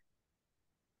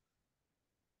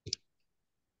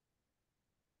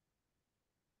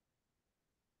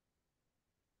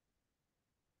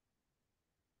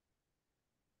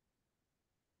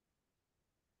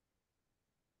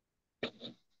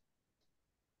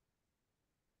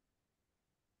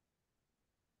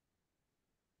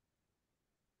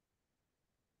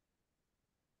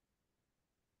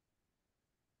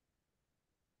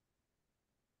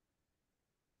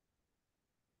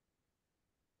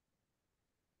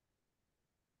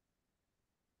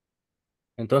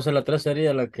 Entonces la tres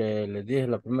sería la que les dije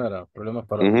la primera, problemas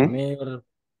para Ujú, dormir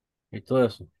y todo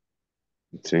eso.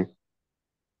 sí.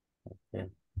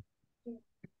 Bien.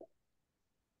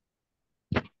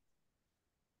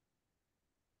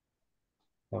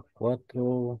 La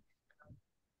cuatro,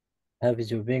 Have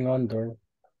you been under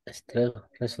stress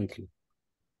recently?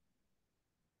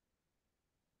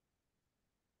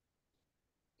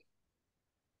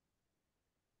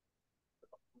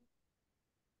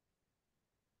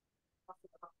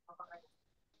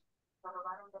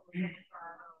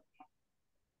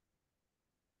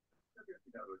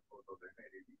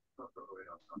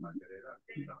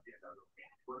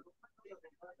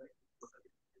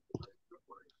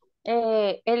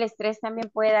 El estrés también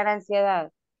puede dar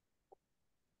ansiedad.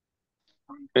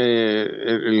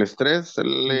 El estrés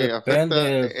le Depende afecta,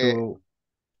 de su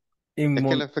es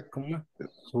que le afecta, ¿cómo es?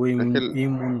 Su es que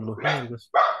inmunología, algo así.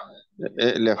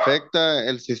 le afecta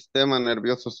el sistema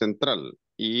nervioso central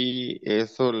y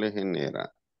eso le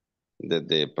genera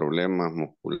desde problemas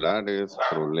musculares,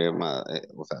 problemas,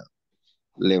 o sea,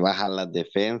 le baja las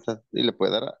defensas y le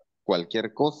puede dar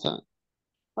cualquier cosa.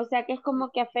 O sea que es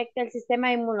como que afecta el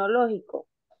sistema inmunológico.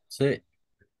 Sí,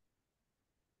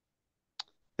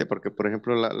 Sí, porque, por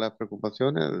ejemplo, la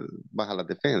preocupación baja las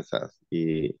defensas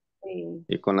Sí.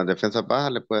 y con las defensas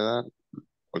bajas le puede dar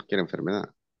cualquier enfermedad.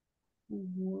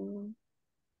 Ujú.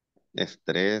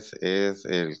 Estrés es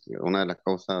una de las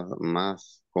causas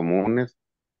más comunes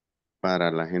para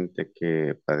la gente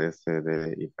que padece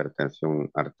de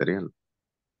hipertensión arterial.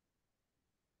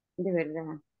 De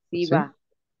verdad. Sí, ¿Sí? va.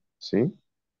 ¿Sí?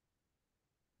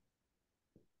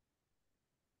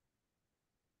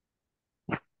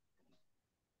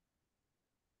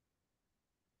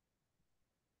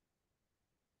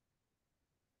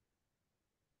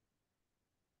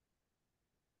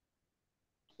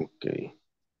 Ok.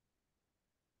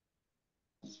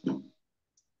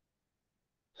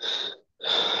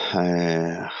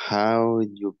 How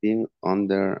you been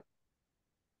under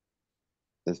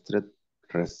stress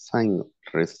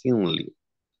recently?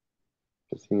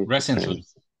 ¿Qué significa Recently.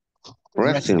 eso? Recently.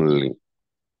 Recently.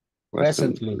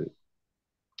 presently, Recently.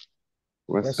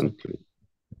 presently. Recently.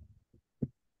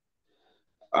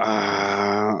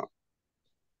 Ah,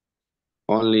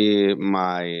 only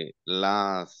my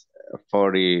last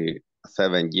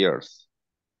 47 years.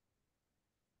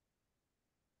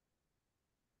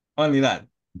 Only that.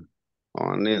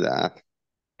 Only that.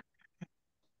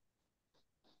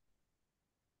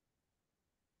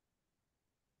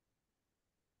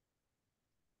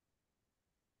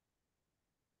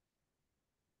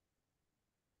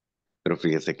 Pero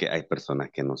fíjese que hay personas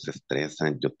que no se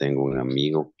estresan. Yo tengo un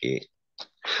amigo que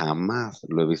jamás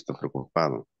lo he visto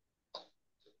preocupado,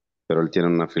 pero él tiene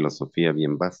una filosofía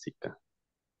bien básica.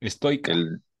 Estoica.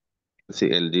 Él, sí,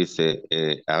 él dice,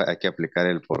 hay que aplicar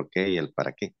el por qué y el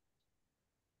para qué.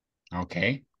 Ok.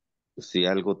 Si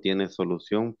algo tiene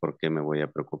solución, ¿por qué me voy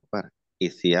a preocupar? Y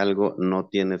si algo no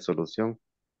tiene solución,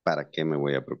 ¿para qué me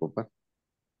voy a preocupar?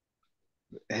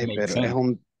 Makes Pero es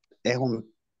sense. es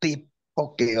un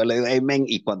tipo que yo le digo, "Hey, men",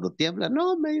 y cuando tiembla,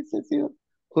 no, me dice, sí, yo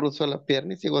cruzo la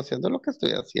pierna y sigo haciendo lo que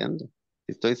estoy haciendo.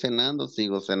 Si estoy cenando,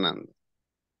 sigo cenando.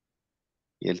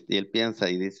 Y él piensa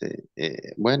y dice,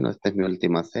 bueno, esta es mi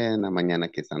última cena, mañana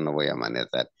quizás no voy a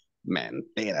amanecer.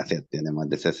 Mentira, si tiene más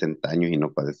de 60 años y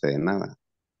no padece de nada.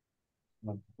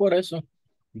 Por eso,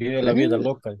 vive la vida Sí,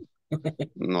 loca.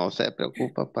 no se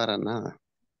preocupa para nada.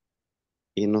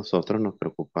 Y nosotros nos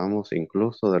preocupamos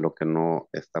incluso de lo que no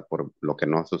está por, lo que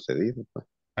no ha sucedido, pues.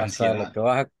 Hasta de lo Ansiedad. que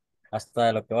vas a, hasta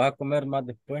de lo que vas a comer más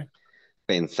después.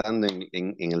 Pensando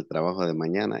en el trabajo de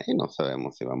mañana y no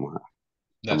sabemos si vamos a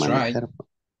That's right. amanecer,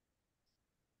 pues.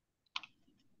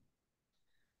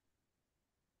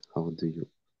 How do you?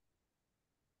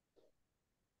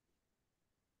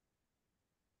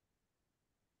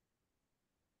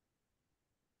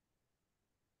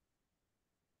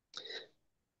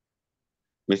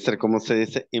 Mister, ¿cómo se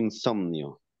dice?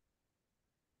 Insomnio.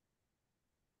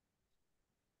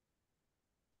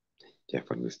 Ya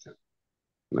fue, mister.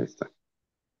 Ahí está.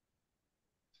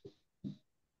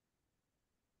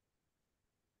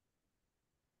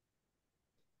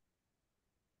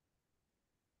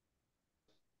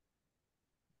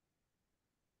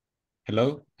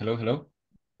 Hello, hello, hello.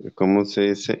 ¿Cómo se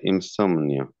dice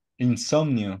insomnio?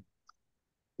 Insomnio.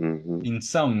 Ujú.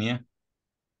 Insomnia.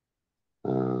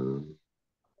 Ah,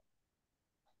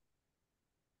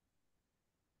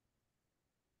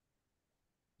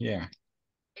 Yeah.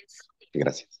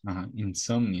 gracias.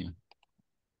 Insomnia.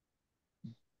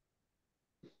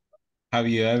 Have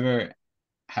you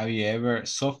ever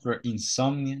suffered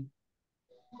insomnia?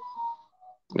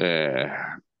 Eh,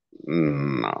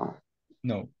 no,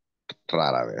 No.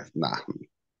 rara vez, no.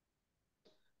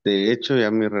 De hecho,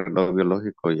 ya mi reloj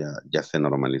biológico ya se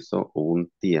normalizó. Hubo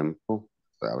un tiempo,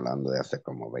 estoy hablando de hace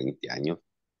como 20 años,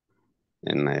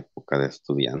 en la época de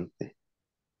estudiante,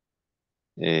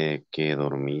 que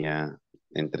dormía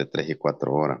entre 3 y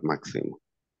 4 horas máximo.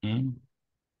 Mm,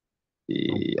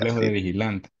 Y complejo así, de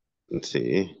vigilante.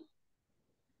 sí.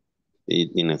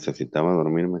 Y necesitaba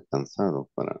dormirme cansado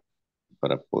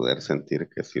para poder sentir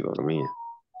que sí dormía.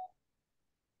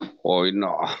 Hoy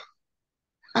no.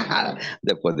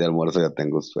 Después de almuerzo ya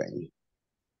tengo sueño.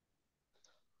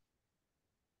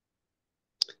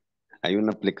 Hay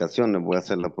una aplicación, les voy a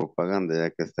hacer la propaganda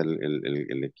ya que está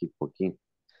el equipo aquí.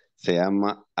 Se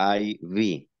llama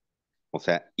IV, o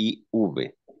sea,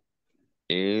 IV.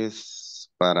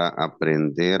 Es para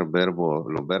aprender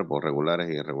los verbos regulares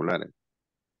y irregulares.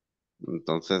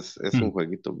 Entonces es un Mm,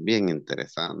 jueguito bien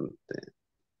interesante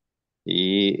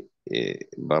y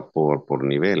va por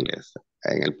niveles.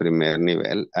 En el primer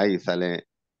nivel, ahí sale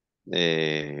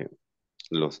eh,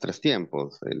 los tres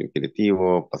tiempos, el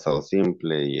infinitivo, pasado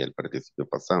simple y el participio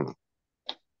pasado,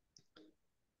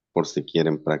 por si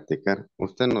quieren practicar.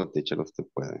 Usted no, teacher, usted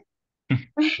puede,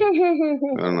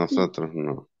 pero nosotros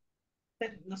no.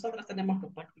 Nosotros tenemos que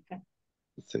practicar.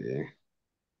 Sí.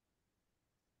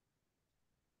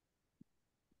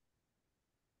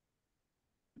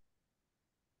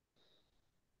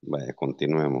 Vaya,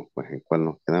 continuemos, pues, ¿en cuál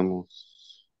nos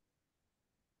quedamos?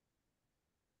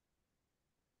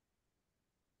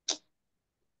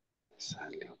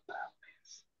 Sale otra.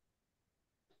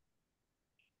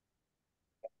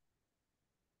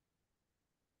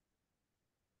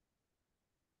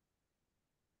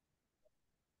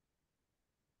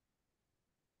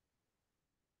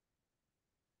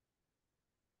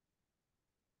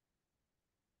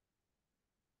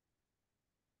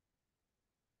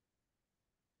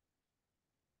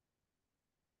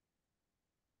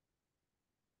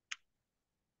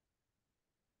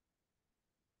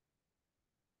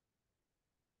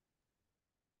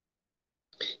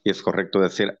 Y es correcto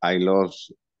decir, I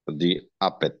lost the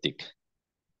appetite.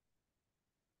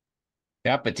 the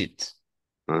appetite.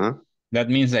 Ajá. That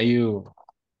means that you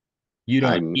don't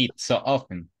I'm, eat so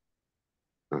often.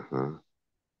 ajá.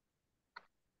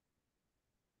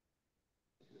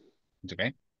 It's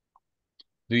okay.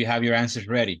 Do you have your answers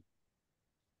ready?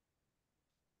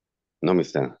 No,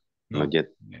 mister, not No. yet.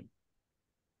 Okay.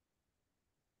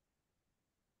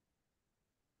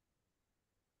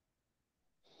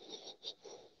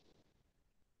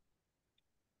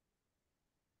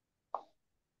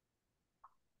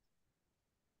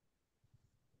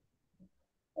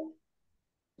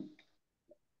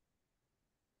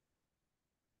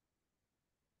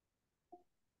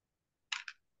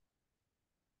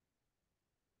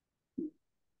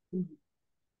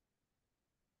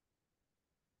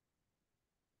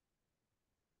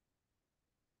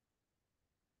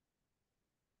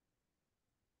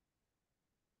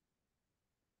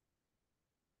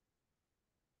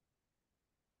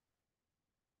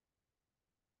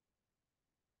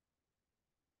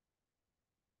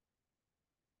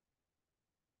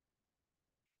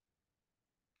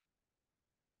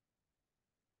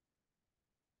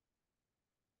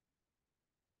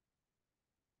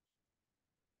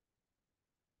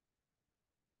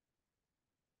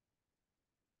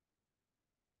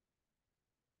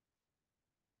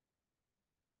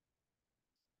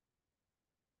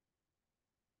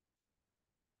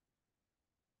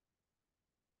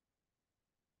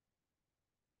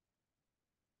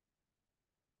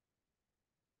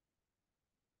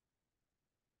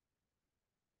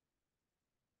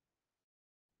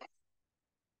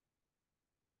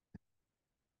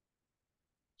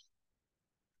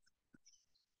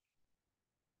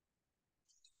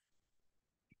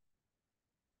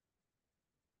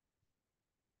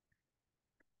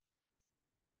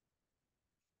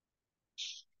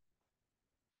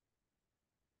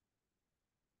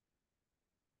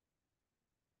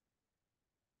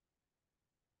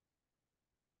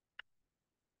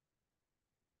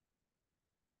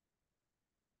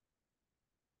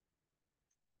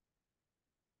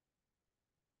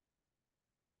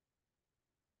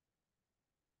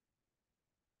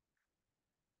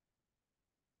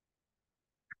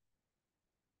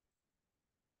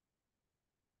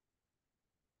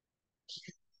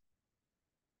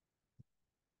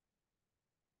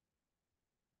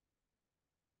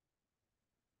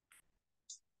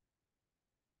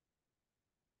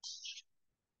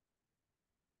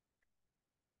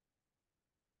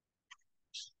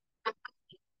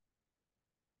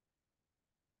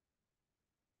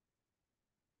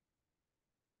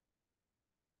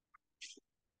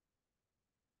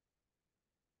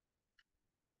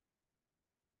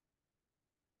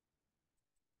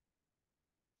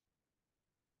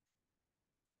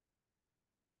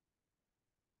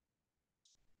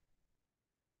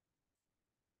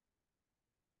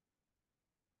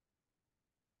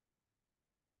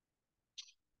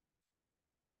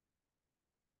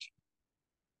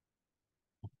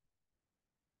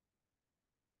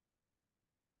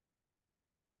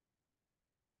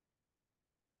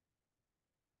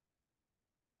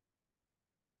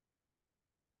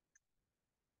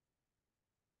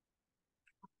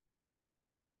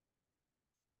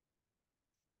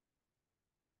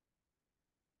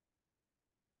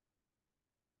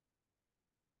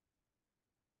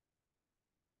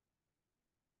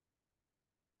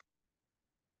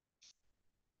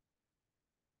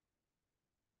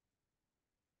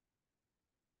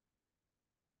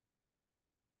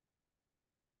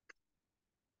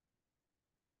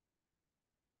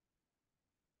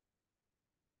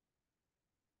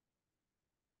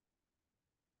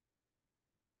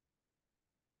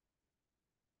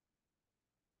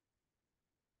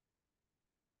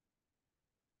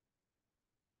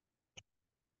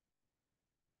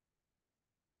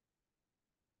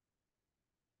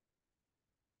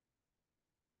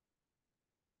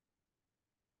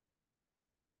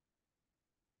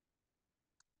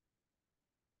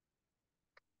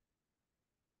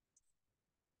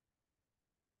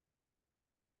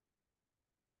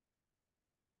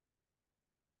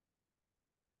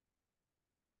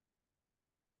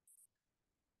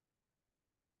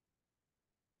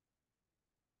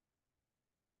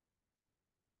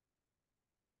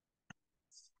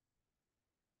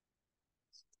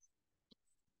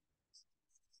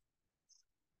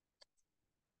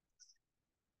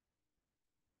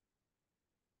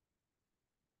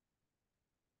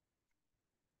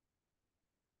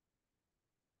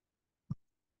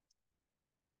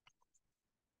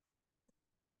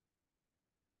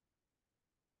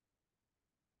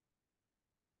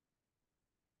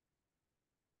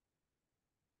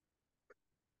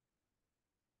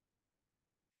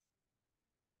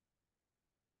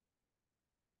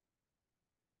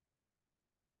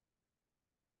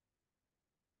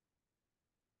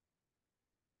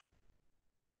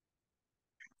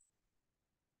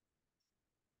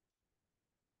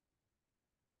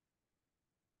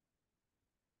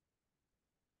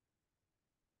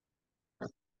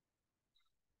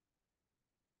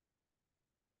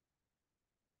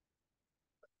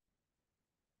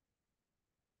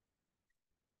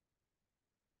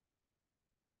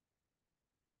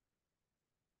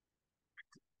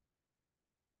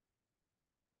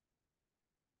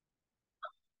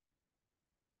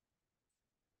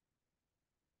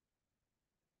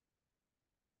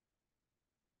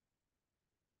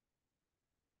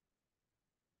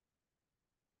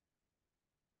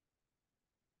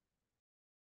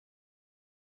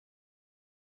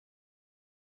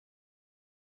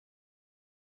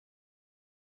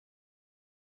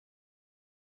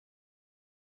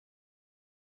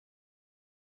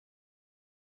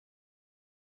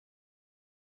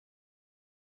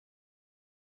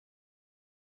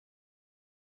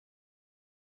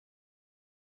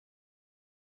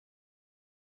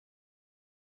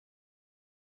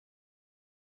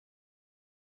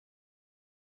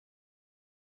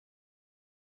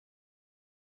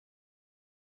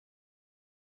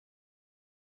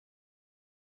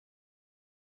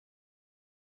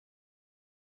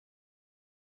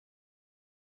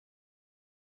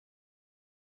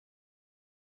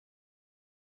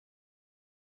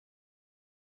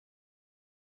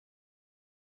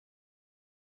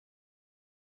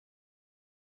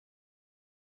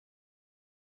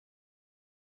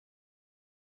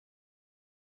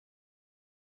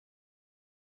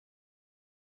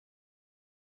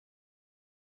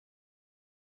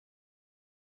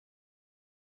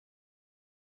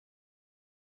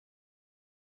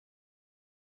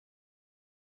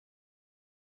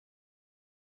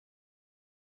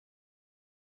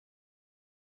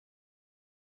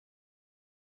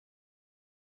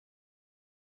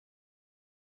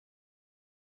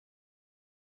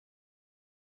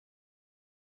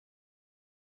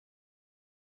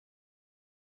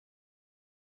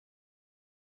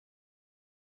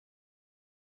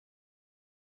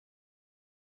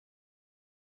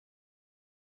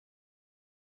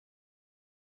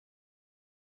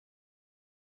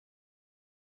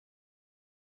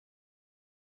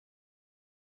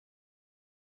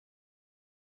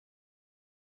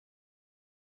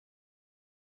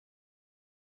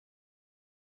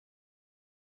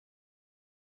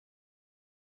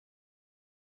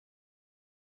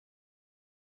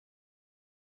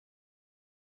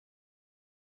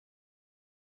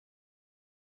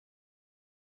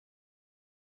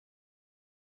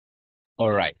 All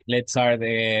right, let's start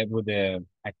with the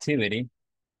activity.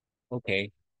 Okay,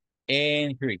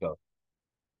 and here we go.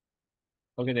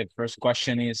 Okay, the first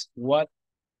question is, what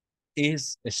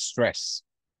is stress?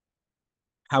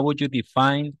 How would you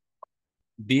define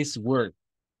this word?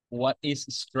 What is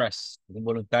stress?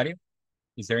 Voluntario?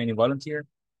 Is there any volunteer?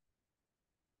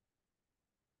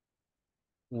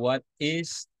 What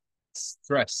is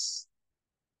stress?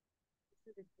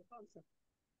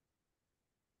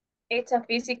 It's a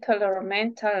physical or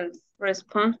mental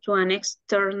response to an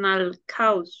external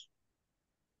cause.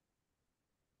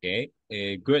 Okay,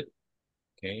 good.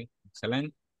 Okay,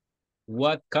 excellent.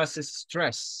 What causes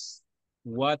stress?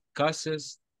 What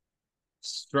causes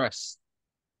stress?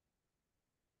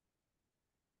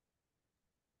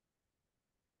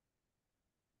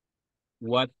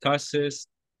 What causes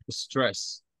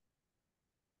stress?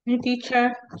 My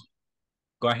teacher,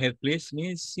 Go ahead, please,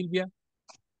 Miss Sylvia.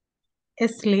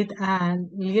 sleep a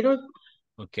little,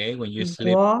 Okay, when you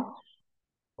sleep. war,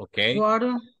 Okay,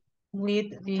 water with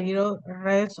little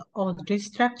rest or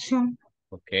distraction.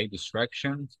 okay,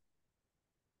 distractions.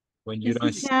 When you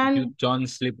Physical, don't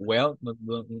sleep well, no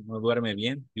duerme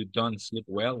bien, you don't sleep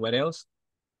well. What else?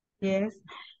 yes.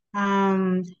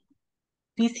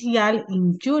 Physical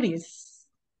injuries.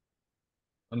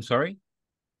 I'm sorry?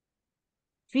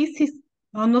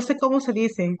 No sé cómo se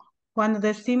dice. Cuando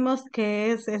decimos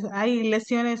que hay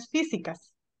lesiones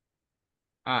físicas.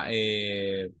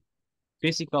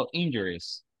 Physical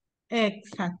injuries.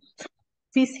 Exacto.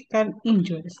 Physical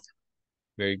injuries.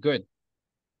 Very good.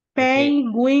 Okay.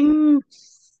 Penguin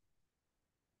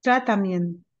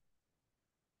tratamiento.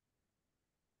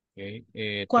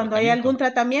 Okay. Cuando hay algún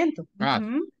tratamiento.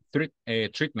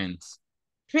 Treatments.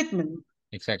 Treatment.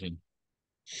 Exactly.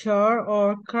 Short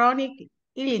or chronic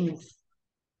illness.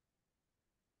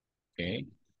 Okay.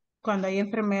 Cuando hay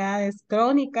enfermedades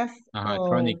crónicas.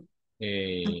 Chronic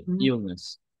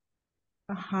illness.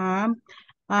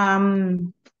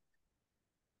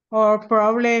 Or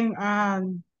problem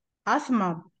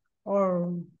asthma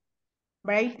or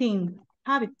breathing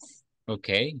habits.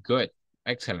 Okay, good.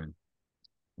 Excellent.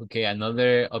 Okay,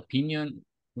 another opinion.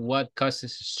 What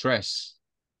causes stress?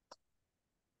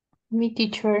 Me,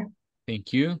 teacher.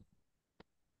 Thank you.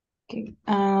 Okay.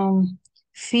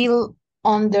 Feel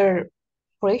under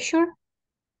pressure.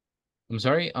 I'm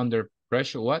sorry, under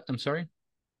pressure. What? I'm sorry.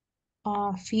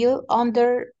 Feel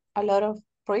under a lot of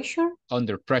pressure.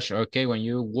 Under pressure. Okay, when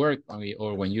you work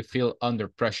or when you feel under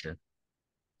pressure.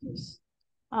 Yes.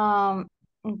 Are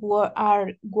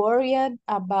worried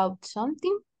about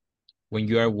something. When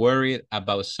you are worried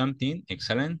about something.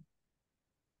 Excellent.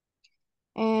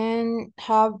 And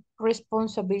have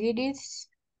responsibilities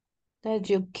that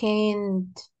you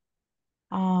can't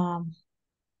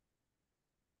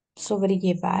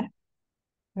sobrellevar,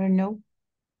 or no.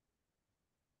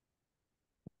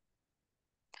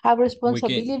 Have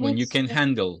responsibilities. When you can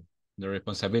handle the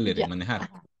responsibility, manejar.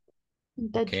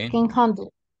 That you can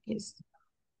handle, yes.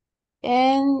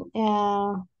 And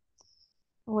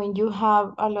when you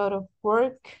have a lot of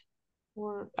work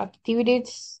or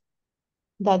activities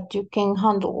that you can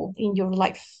handle in your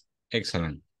life.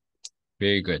 Excellent.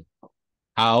 Very good.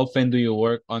 How often do you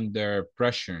work under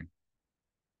pressure?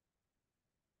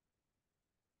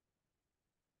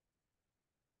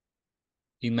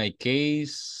 In my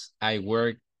case, I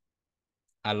work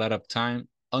a lot of time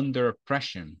under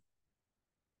pressure.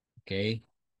 Okay.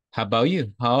 How about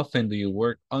you? How often do you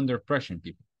work under pressure,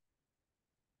 people?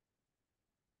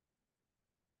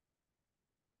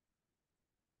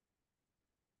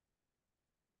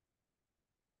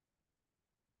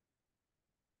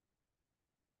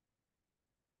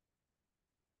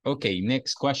 Okay,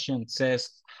 next question says,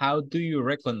 how do you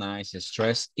recognize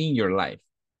stress in your life?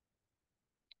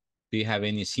 Do you have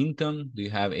any symptom? Do you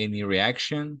have any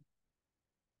reaction?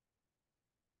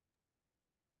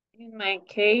 In my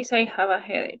case, I have a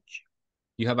headache.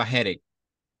 You have a headache.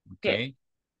 Okay. Yes.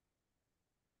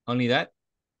 Only that?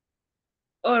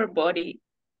 Or body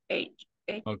ache.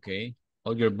 Okay.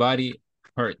 Or your body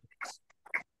hurts.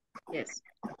 Yes.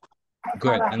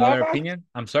 Good. Another opinion?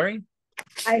 I'm sorry?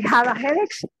 I have a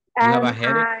headache. You have a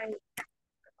headache?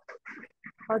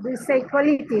 How do you say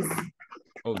colitis?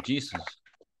 Oh, Jesus.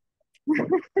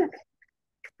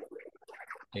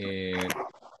 It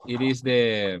is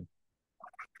the...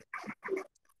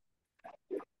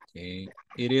 Okay.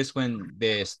 It is when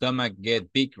the stomach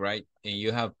get big, right? And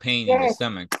you have pain in the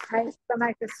stomach. My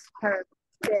stomach is hurt.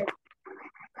 Yes.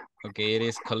 Okay, it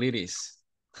is colitis.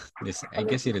 This, I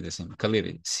guess it is the same.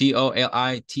 Colitis.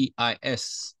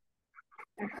 C-O-L-I-T-I-S.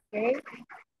 Okay.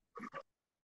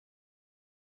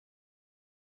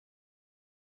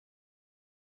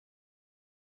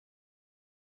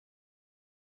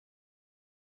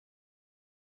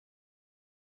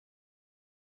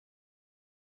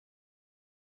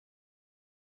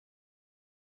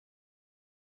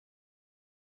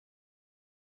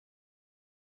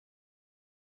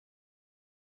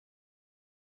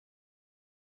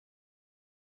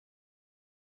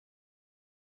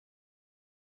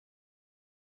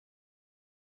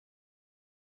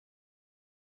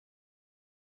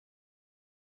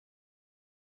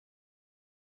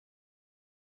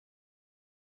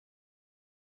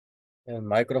 El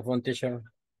microphone, teacher.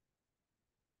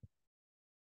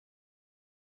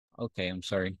 Okay, I'm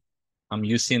sorry. I'm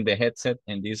using the headset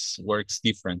and this works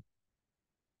different.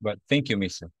 But thank you,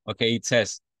 mister. Okay, it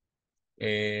says,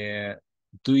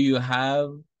 do you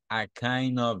have a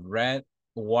kind of red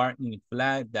warning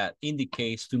flag that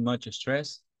indicates too much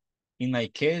stress? In my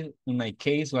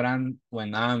case,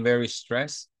 when I'm very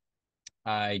stressed,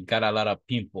 I got a lot of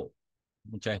pimples,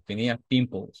 muchas espinillas,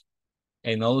 pimples.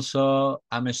 And also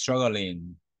I'm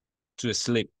struggling to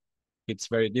sleep. It's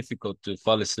very difficult to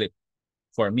fall asleep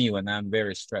for me when I'm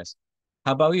very stressed.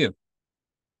 How about you?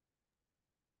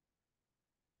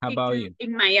 How about you?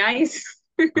 In my eyes.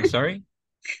 I'm sorry?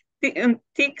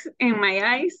 Ticks in my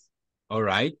eyes. All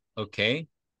right, okay.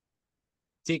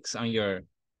 Ticks on your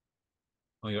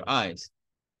eyes.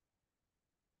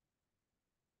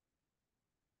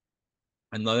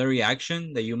 Another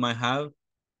reaction that you might have?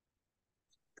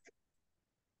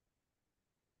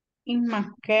 In my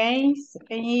case,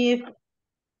 if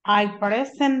I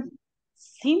present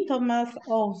symptoms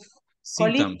of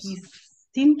Symptoms.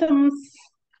 symptoms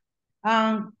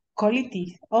and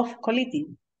colitis.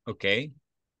 Okay.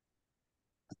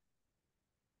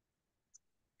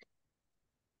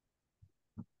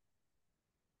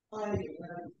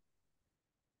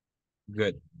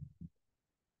 Good.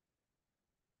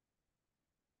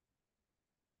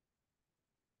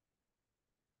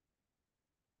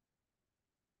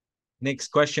 Next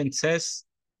question says,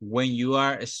 when you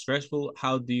are stressful,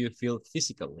 how do you feel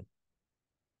physically?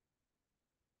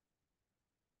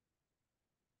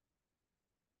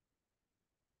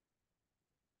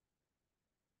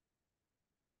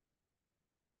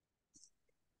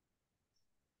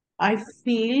 I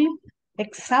feel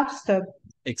exhausted.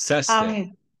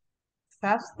 Exhausted.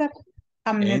 Exhausted.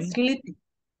 I'm And sleepy.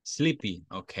 sleepy.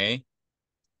 Okay.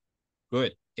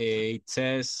 Good. It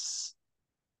says,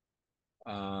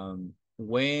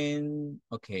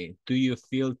 okay, do you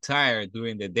feel tired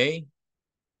during the day?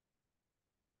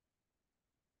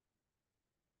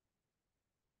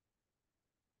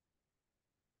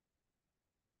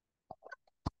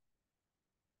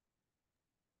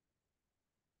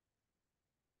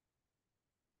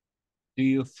 Do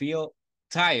you feel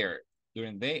tired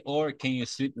during the day, or can you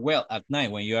sleep well at night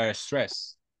when you are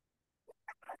stressed?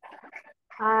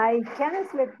 I can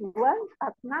sleep well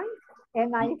at night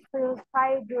and I feel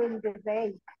tired during the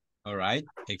day. All right,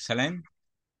 excellent.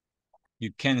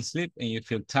 You can sleep and you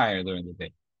feel tired during the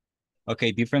day.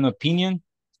 Okay, different opinion.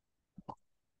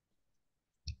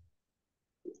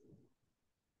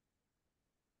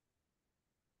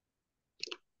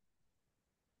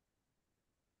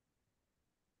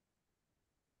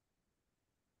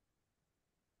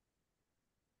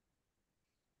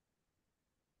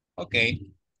 Okay,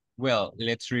 well,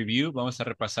 let's review. Vamos a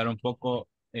repasar un poco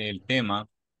el tema.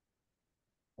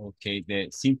 Okay, the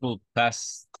simple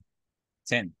past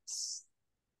tense.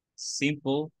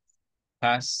 Simple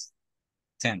past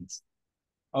tense.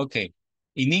 Okay,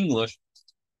 in English,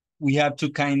 we have two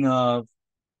kind of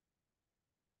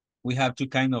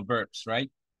verbs, right?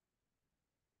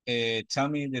 Tell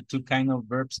me the two kind of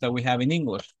verbs that we have in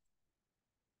English.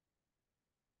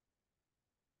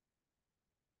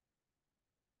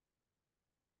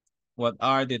 What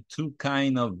are the two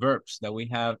kind of verbs that we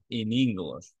have in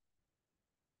English?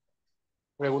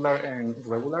 Regular and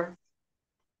irregular.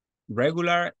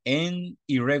 Regular and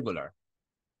irregular.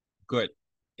 Good.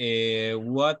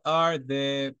 What are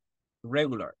the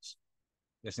regulars?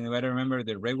 Does anybody remember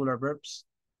the regular verbs?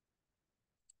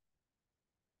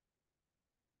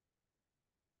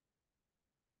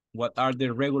 What are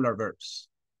the regular verbs?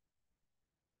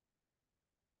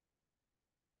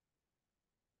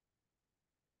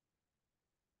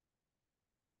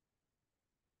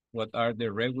 What are the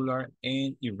regular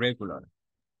and irregular?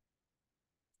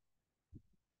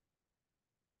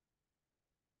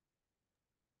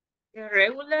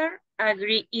 Irregular,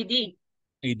 agree, ed.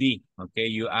 Ed, okay,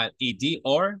 you add ed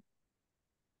or?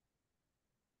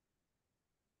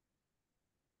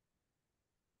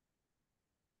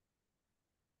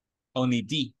 Only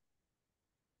ed.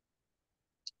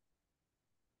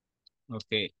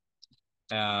 Okay,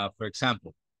 for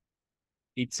example,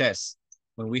 it says,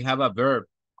 when we have a verb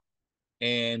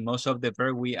and most of the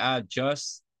verb we add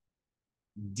just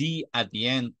d at the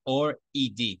end or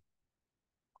ed.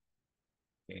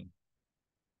 Okay.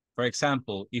 For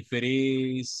example, if it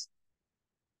is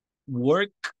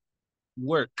work,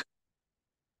 what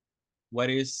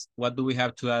do we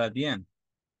have to add at the end?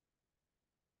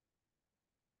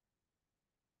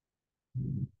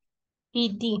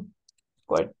 ed.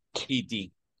 Work.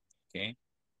 Ed. Okay.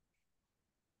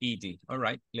 Ed. All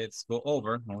right, let's go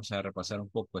over. Vamos a repasar un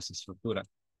poco esa estructura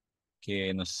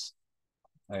que nos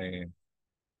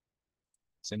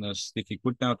se nos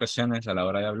dificulta en ocasiones a la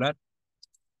hora de hablar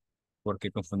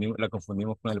porque la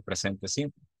confundimos con el presente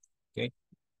simple. Okay.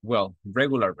 Well,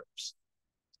 regular verbs.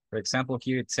 For example,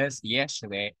 here it says,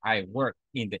 yesterday I worked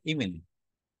in the evening.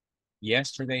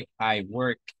 Yesterday I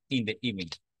worked in the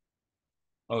evening.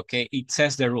 Okay, it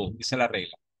says the rule, dice la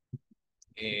regla.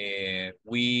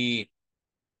 We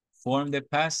form the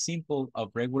past simple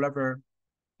of regular verb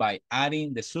by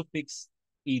adding the suffix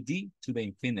ed to the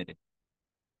infinitive.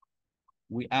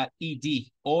 We add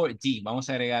ed or d. Vamos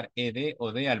a agregar ed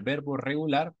o d al verbo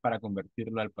regular para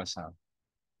convertirlo al pasado.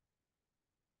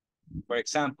 For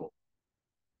example,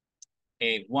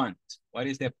 a want. What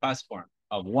is the past form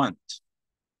of want?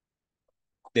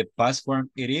 The past form,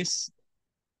 it is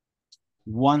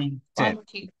wanted.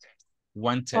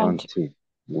 Wanted.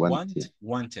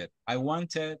 Wanted. I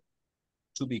wanted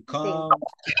to become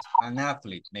an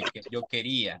athlete. Yo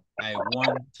quería. I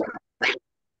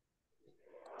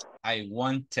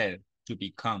wanted to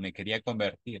become. Me quería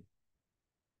convertir.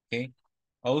 Okay.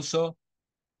 Also,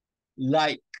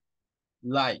 like.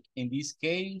 In this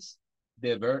case,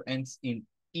 the verb ends in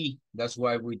E. That's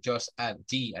why we just add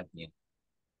D at the end.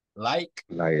 Like.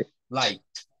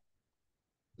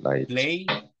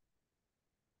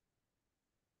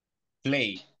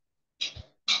 Play.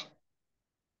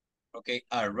 Okay,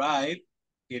 arrive.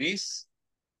 It is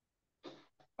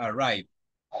arrive.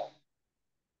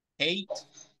 Hate.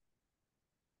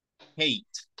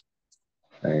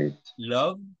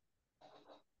 Love.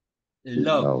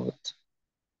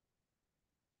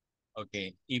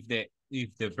 Okay, if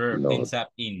the verb ends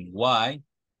up in Y,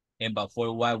 and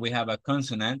before Y we have a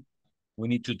consonant, we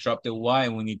need to drop the Y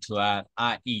and we need to add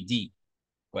IED.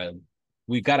 Well,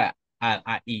 we gotta add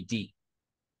IED.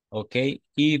 Okay,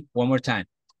 one more time.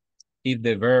 If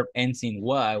the verb ends in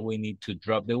Y, we need to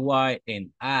drop the Y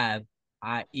and add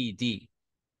IED.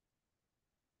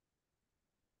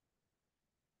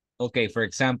 Okay, for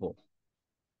example,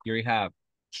 here we have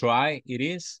try, it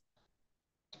is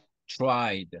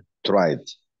tried.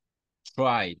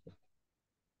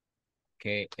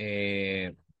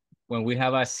 Okay, when we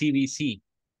have a CBC,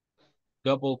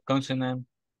 double consonant,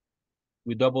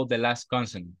 we double the last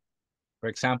consonant. For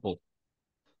example,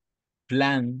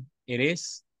 plan, it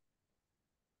is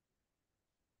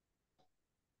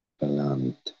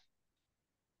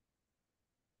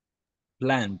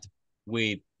planned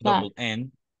with double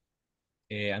N.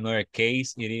 Another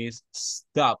case, it is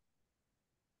stop.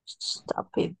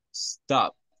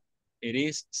 Stop. It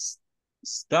is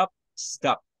stopped.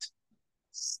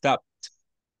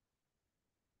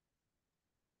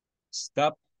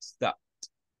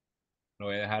 Lo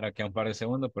voy a dejar aquí un par de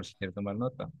segundos por si quiere tomar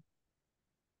nota.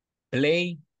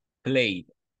 Play,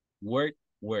 played. Work,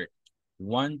 worked.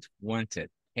 Want, wanted.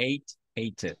 Hate,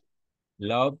 hated.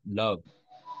 Love, loved.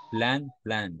 Plan,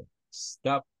 planned.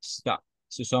 Stop, stopped.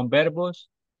 Esos son verbos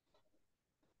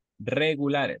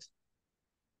regulares.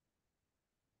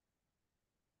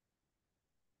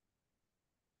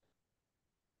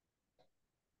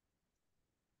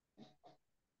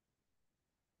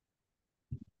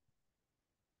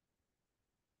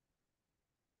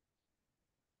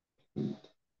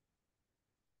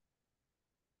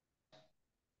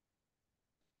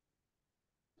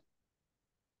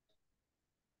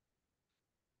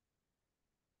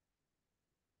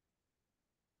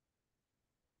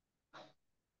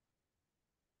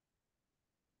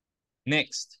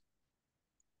 Next.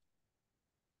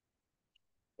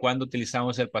 ¿Cuándo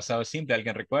utilizamos el pasado simple?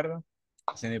 ¿Alguien recuerda?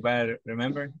 Does anybody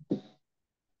remember?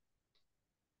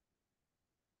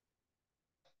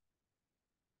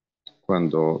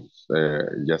 Cuando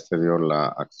ya se dio la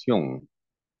acción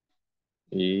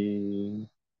y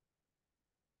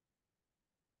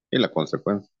la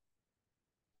consecuencia.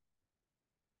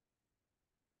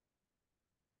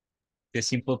 The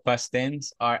simple past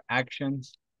tense are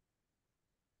actions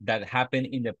that happen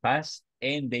in the past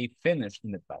and they finish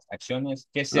in the past. Acciones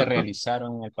que se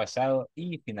realizaron en el pasado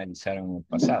y finalizaron en el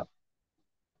pasado.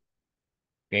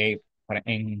 Okay.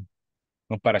 En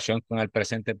comparación con el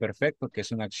presente perfecto, que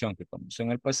es una acción que comenzó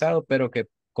en el pasado, pero que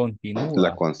continúa.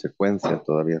 La consecuencia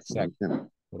todavía se mantiene.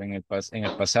 Pero en el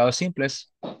pasado simple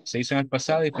se hizo en el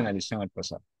pasado y finalizó en el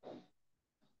pasado.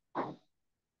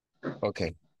 Ok.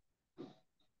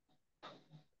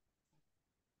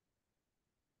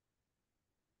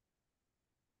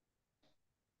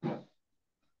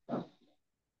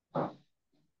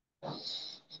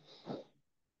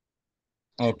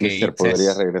 Ok. Mister,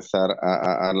 ¿podría regresar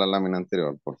a la lámina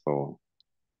anterior, por favor?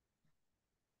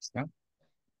 ¿Está?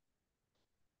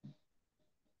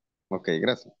 Ok,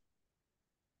 gracias.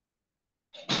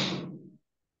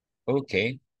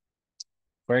 Okay.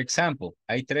 For example,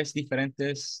 hay tres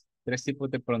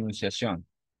tipos de pronunciación.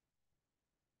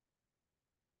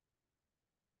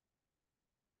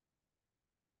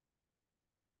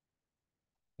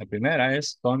 La primera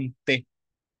es con T.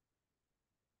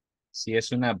 Si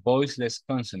es una voiceless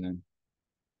consonant.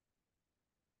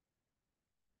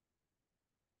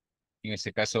 En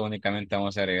este caso únicamente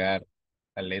vamos a agregar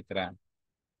la letra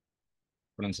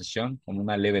pronunciación con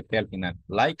una leve T al final.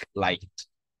 Like, liked.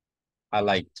 I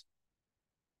liked.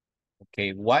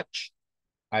 Okay, watch,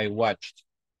 I watched.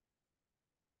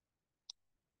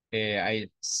 I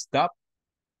stop,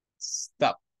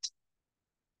 stop.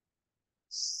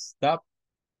 Stop,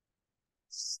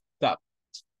 stop.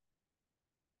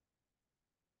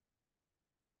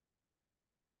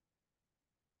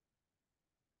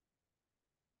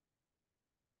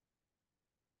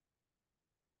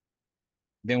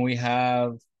 Then we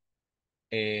have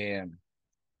the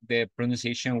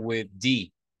pronunciation with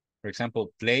D. For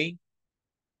example, play,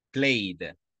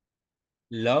 played.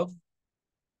 Love,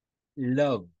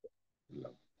 loved.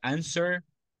 Answer,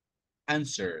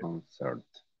 answered. Answered.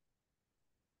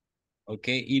 Ok,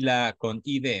 y la con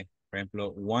ID, por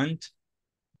ejemplo, want,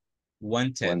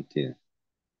 wanted. Wanted.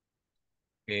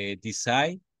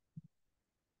 Decide,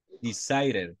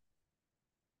 decided,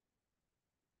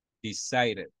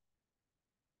 decided.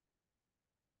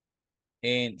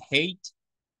 And hate,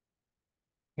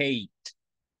 hate,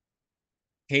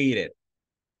 hated,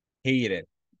 hated.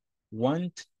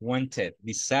 Want, wanted.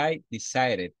 Decide,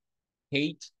 decided.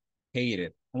 Hate,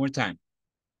 hated. One more time.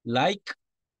 Like,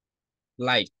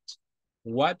 liked.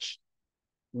 Watch,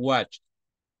 watched.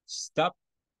 Stop,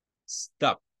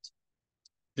 stopped.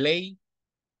 Play,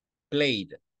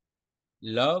 played.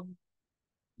 Love,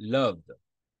 loved.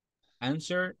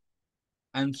 Answer,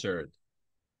 answered.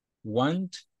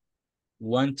 Want,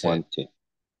 wanted.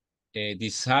 Wanted.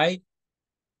 Decide,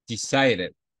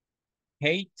 decided.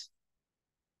 Hate,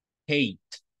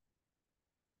 hate.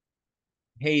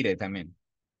 Hated también.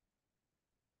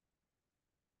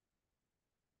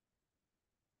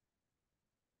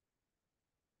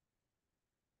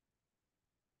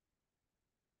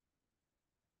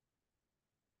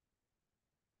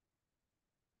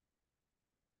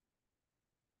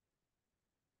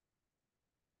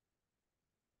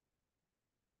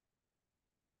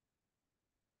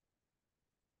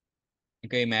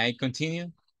 Okay, may I continue?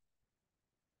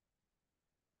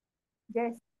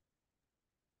 Yes.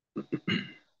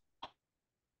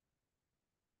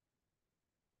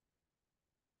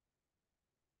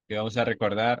 Que vamos a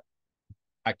recordar.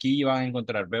 Aquí van a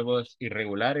encontrar verbos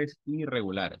irregulares,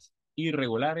 irregulares,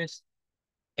 irregulares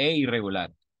e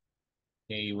irregulares.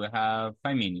 Okay, we have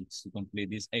 5 minutes to complete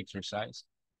this exercise.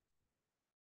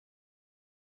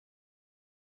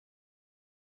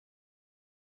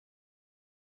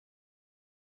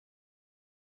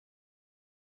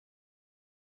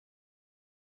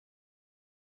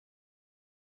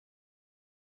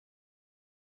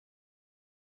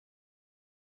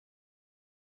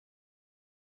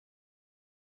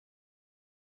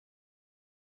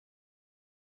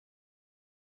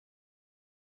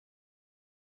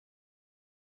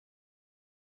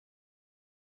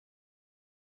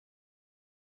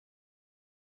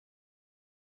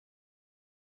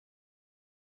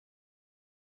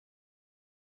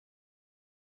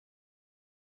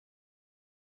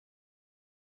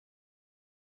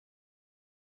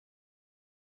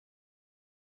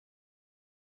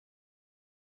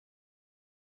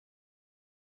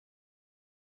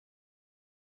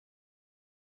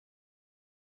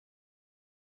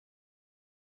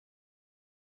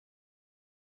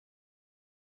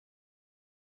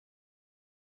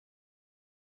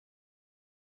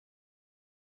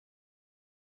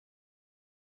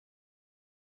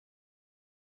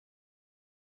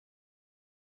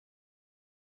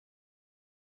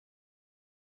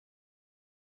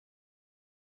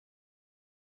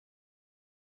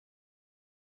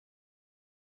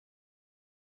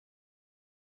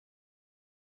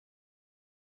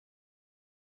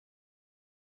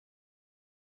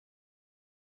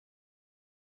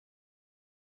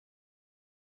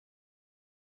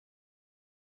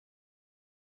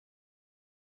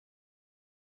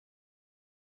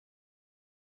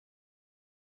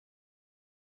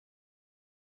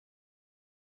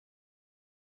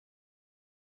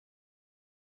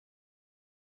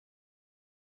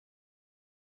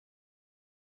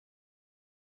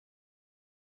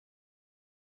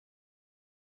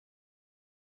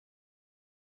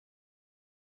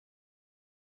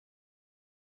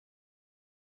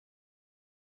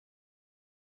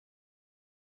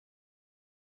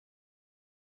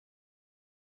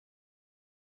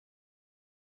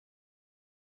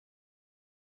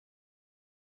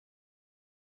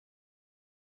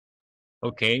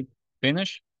 Okay,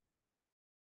 finish.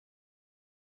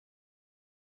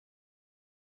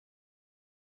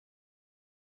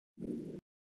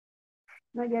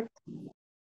 Not yet.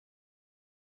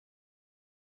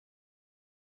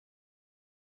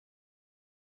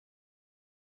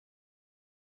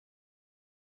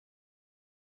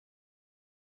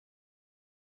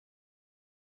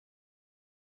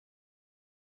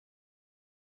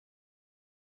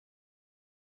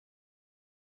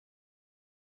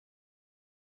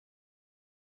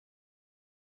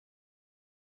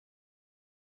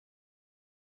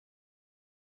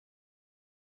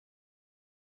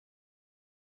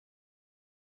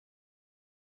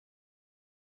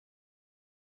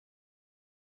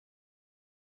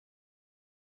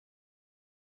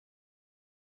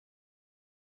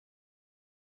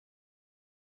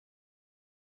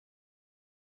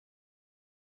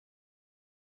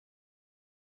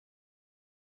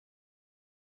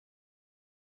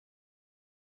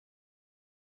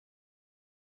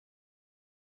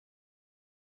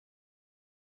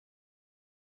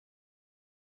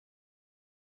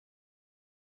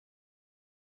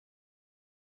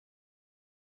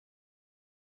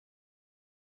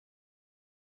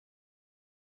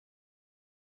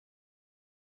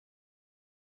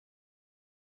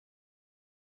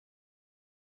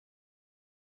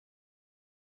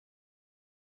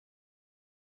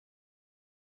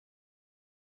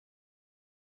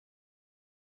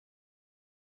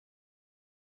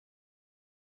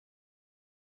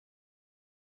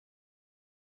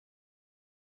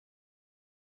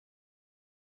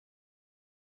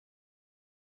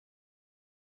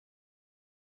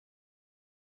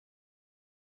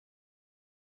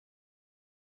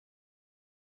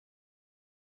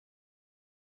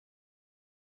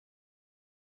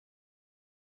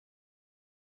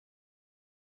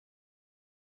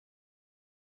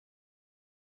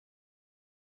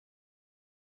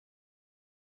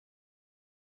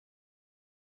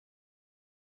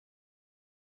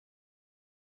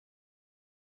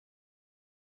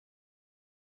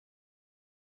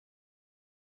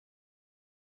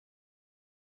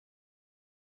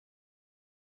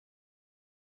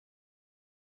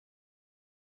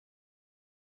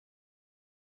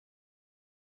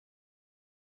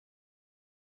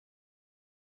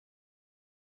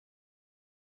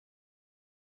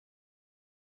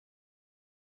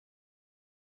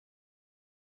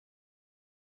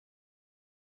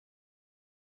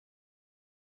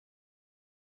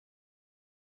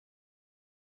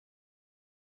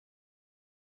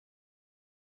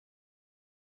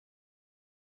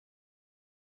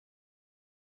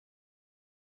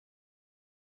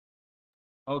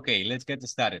 Okay, let's get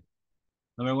started.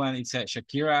 Number one, it said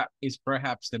Shakira is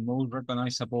perhaps the most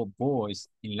recognizable voice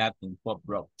in Latin pop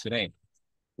rock today.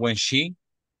 When she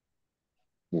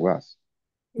Was.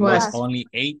 was Was. only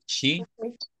 8, she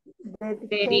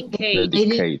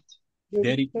Dedicate.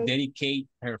 dedicate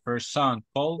her first song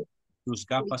called Tus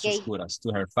Gafas Oscuras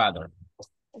to her father.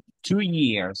 2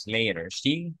 years later,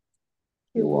 she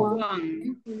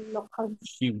One.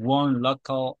 won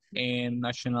local and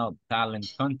national talent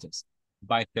contests.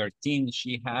 By 13,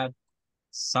 she had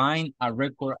signed a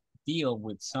record deal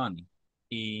with Sony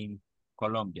in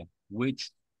Colombia,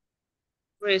 which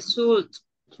Result.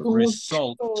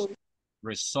 result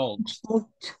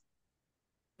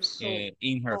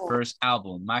in her first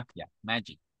album,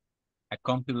 Magic, a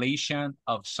compilation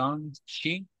of songs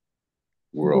she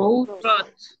Wrote.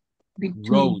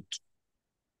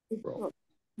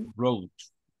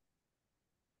 wrote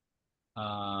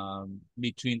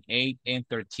between 8 and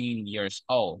 13 years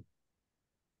old.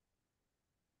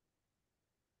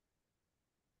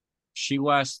 She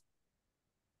was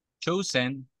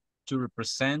chosen to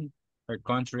represent her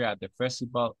country at the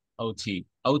festival OT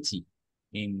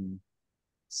in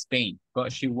Spain,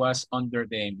 but she was under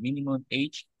the minimum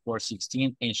age for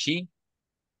 16 and she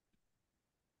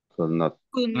Could not.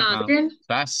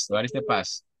 pass. What is the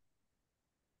pass?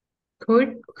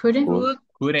 Couldn't.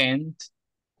 Couldn't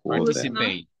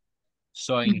participate.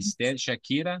 So Mhm. instead,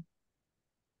 Shakira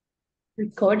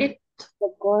Recorded.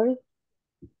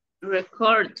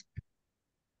 Record.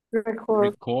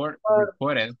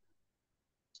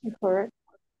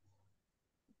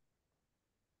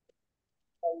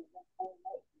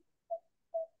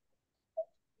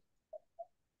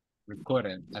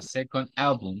 recorded a second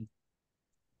album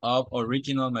of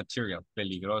original material,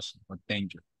 Peligroso or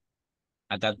Danger.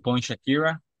 At that point,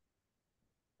 Shakira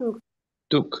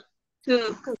Took.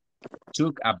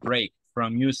 took a break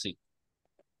from music,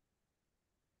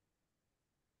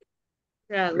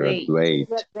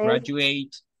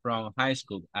 graduate from high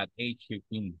school at age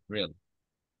 15, really.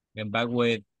 Went back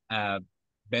with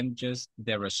advantages,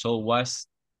 the result was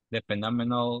the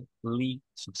phenomenally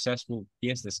successful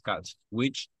pièce d'escape,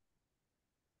 which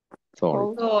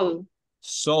Sold.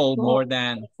 sold more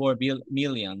than 4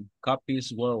 million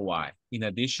copies worldwide. In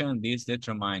addition, this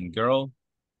determined girl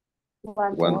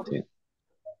Wanted.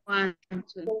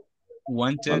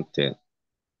 wanted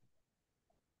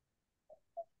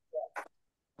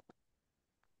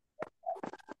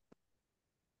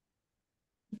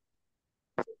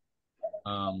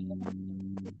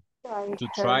to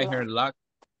try her luck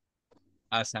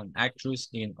as an actress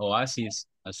in Oasis,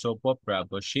 a soap opera,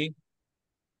 but she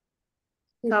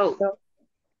So,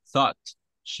 thought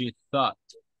Thought.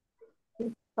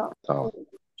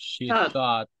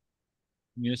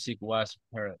 music was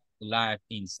her life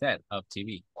instead of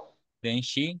TV. Then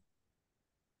she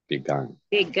Began.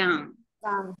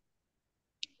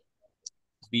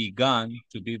 began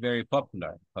to be very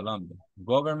popular in Colombia.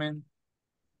 Government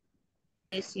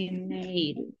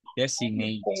designate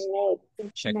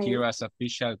Shakira's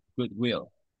official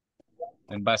goodwill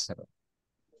ambassador.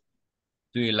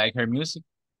 Do you like her music?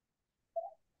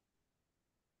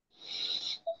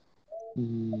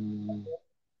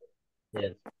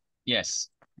 Yes. Yes.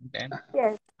 Okay.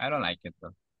 Yes. I don't like it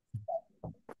though.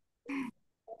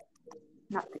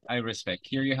 No. I respect.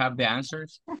 Here you have the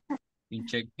answers. In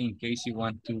case you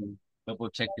want to double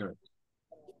check your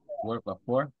work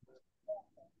before.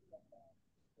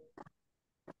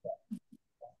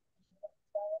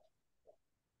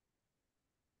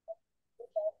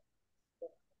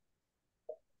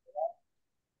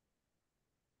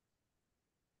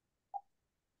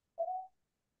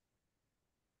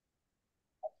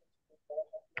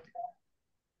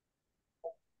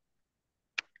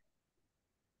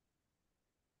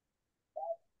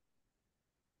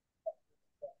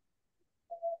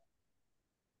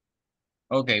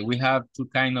 Okay, we have two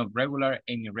kind of regular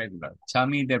and irregular. Tell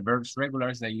me the verbs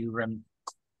regulars that you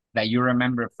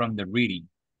remember from the reading.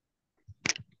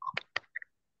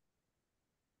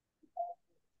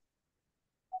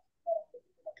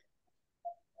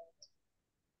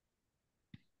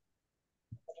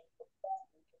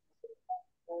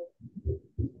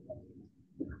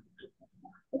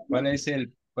 ¿Cuáles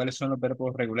son los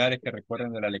verbos regulares que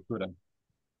recuerdan de la lectura?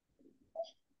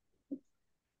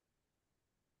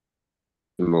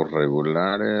 Los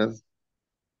regulares.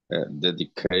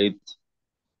 Dedicate.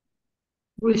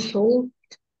 Result.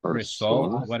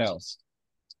 Result. What else?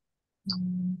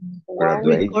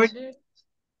 Graduate. Recorder.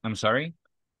 I'm sorry?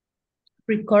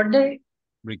 Recorder.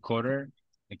 Recorder.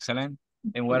 Excellent.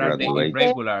 And what are the Graduate.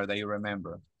 irregular that you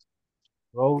remember?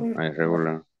 Road.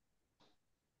 Irregular.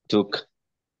 Took.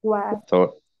 Was.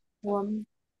 Thought. One.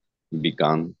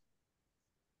 Began.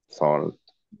 Thought.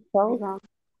 Thought.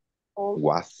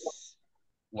 Was.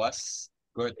 Was.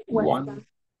 Good. Was. One.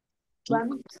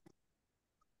 One.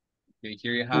 Okay,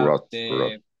 here you have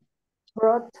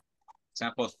Wrote.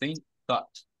 example think, thought.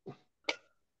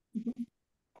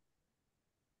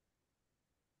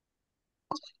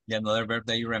 The another verb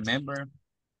that you remember.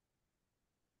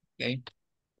 Okay.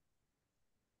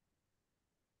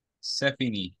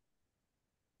 Stephanie.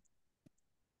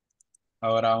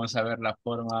 Ahora vamos a ver la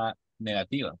forma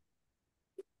negativa.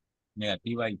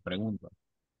 Negativa y pregunta.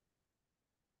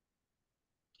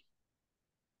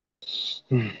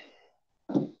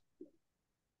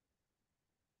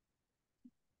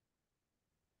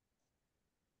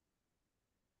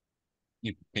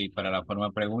 Y para la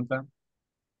forma pregunta,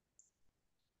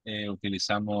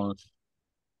 utilizamos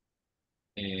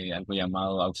algo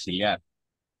llamado auxiliar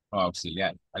o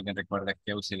auxiliar. ¿Alguien recuerda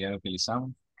qué auxiliar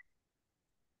utilizamos?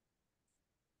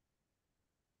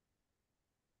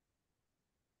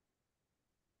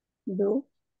 Do.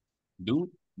 Do.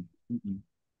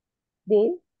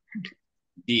 Did.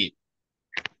 Did.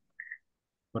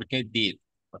 ¿Por qué did?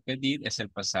 Porque did es el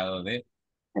pasado de.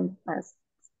 And past.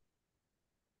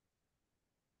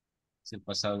 Es el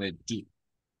pasado de do.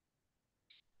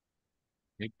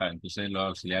 Okay, entonces los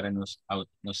auxiliares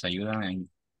nos ayudan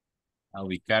a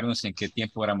ubicarnos en qué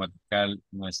tiempo gramatical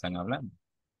nos están hablando.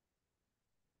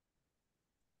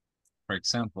 For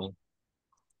example,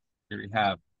 here we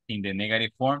have in the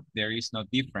negative form, there is no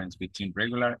difference between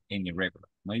regular and irregular.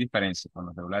 No hay diferencia con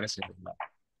los regulares y irregulares.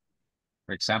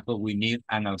 For example, we need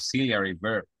an auxiliary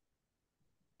verb.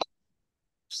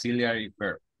 Auxiliary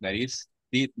verb, that is,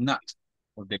 did not,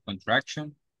 or the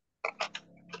contraction,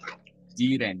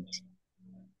 didn't.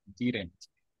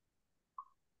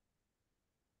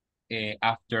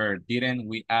 After didn't,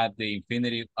 we add the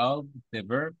infinitive of the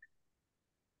verb.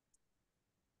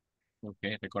 Ok,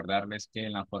 recordarles que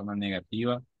en la forma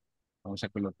negativa vamos a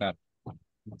colocar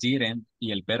didn't,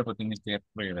 y el verbo tiene que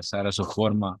regresar a su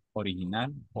forma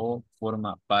original o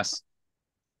forma base.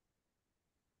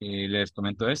 Les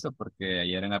comento esto porque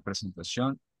ayer en la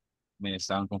presentación me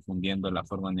estaban confundiendo la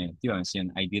forma negativa. Me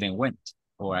decían, I didn't went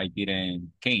o I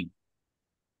didn't came.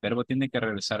 El verbo tiene que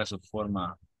regresar a su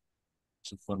forma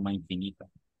infinita.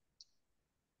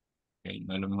 Okay,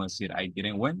 no es lo mismo decir I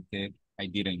didn't went que I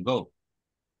didn't go.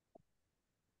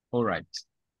 All right.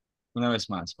 Una vez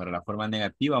más, para la forma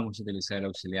negativa vamos a utilizar el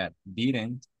auxiliar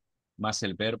didn't más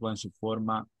el verbo en su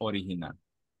forma original.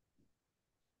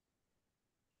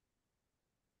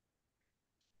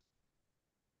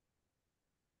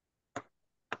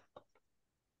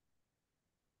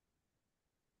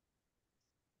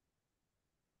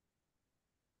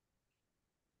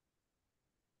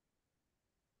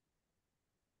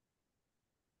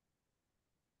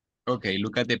 Okay,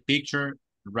 look at the picture,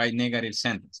 write negative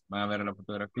sentence. Van a ver la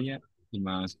fotografía y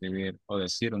van a escribir o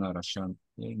decir una oración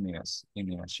en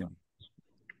negación.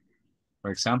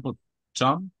 For example,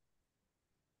 Tom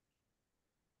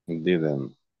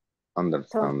Didn't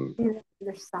understand. Didn't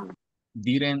understand.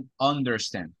 didn't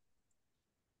understand.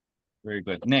 Very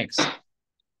good. Next.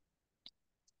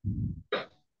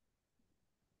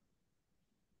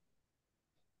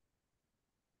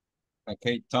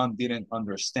 Okay, Tom didn't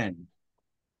understand.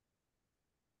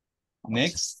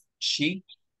 Next, she.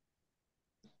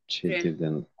 She Didn't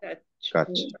didn't catch.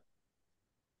 catch.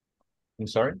 I'm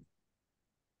sorry.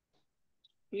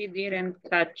 He didn't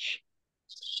catch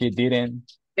She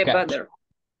didn't the catch. butter.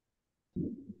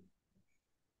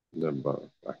 The bird.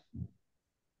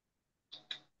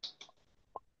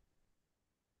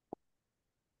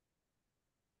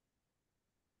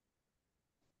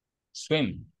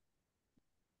 Swim.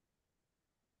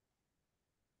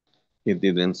 He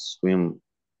didn't swim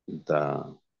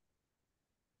the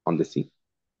on the sea.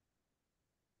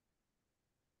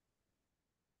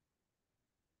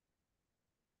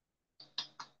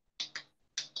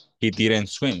 He didn't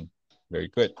swim. Very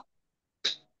good.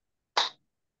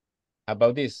 How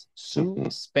about this? Sue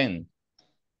spent.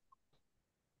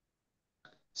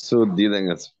 Sue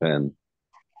didn't spend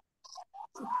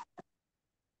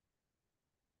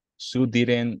Sue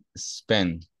didn't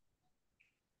spend.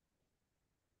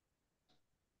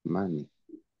 money.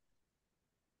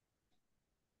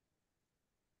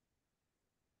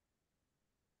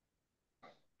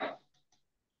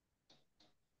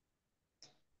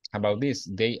 How about this?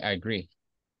 They agree.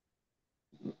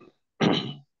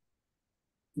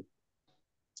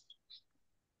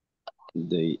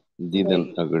 They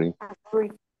didn't agree.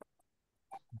 Agree.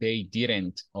 They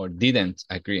didn't or didn't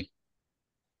agree.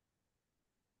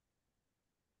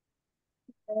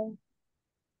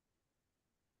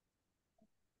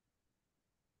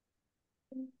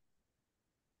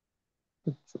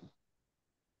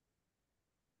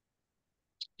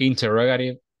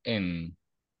 Interrogative in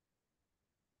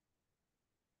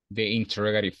the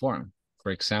interrogative form.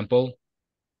 For example,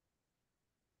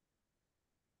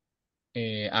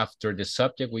 after the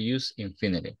subject we use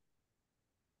infinitive.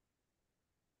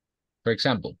 For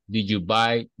example, did you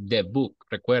buy the book?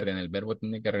 Recuerden, el verbo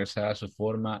tiene que regresar a su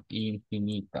forma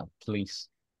infinita, please.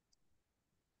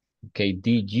 Okay,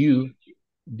 did you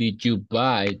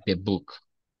buy the book?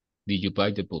 Did you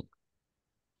buy the book?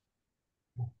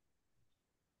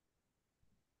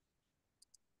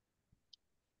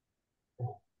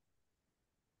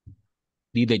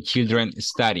 Did the children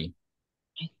study?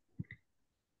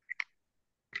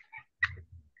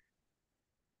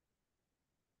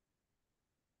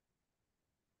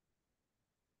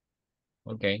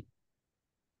 Okay.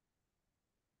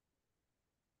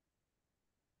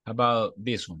 How about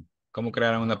this one? ¿Cómo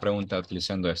crear una pregunta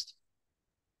utilizando esto?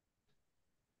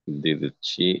 Did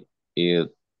she eat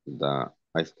the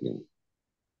ice cream?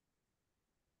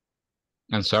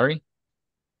 I'm sorry?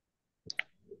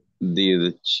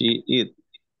 Did she eat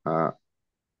an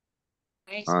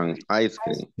ice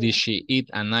cream? Did she eat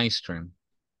an ice cream?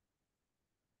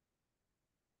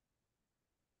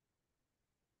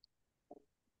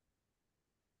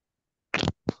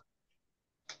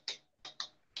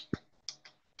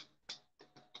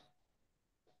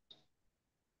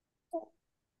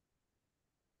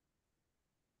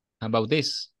 How about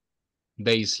this?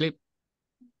 They sleep.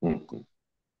 Mhm.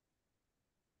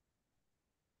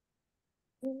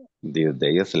 Did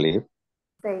they sleep?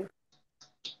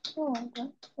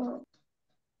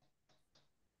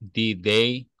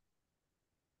 They.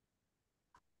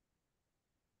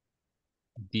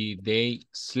 Did they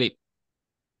sleep?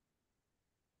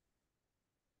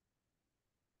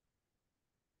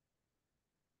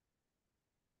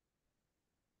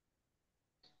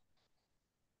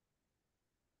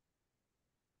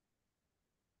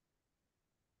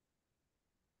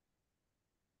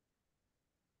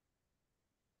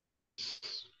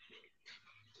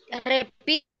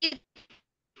 Repeat.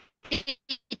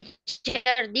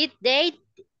 Teacher, did they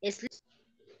sleep?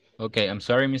 Okay, I'm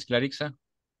sorry, Miss Clarixa.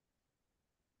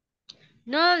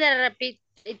 No, de repeat,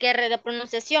 que la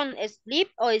pronunciación, sleep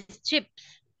o sleep.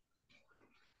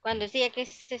 Cuando decía que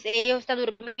ellos están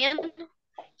durmiendo.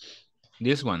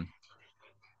 This one.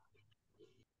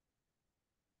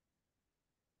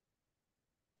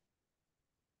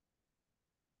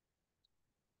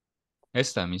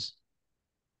 Esta, Miss.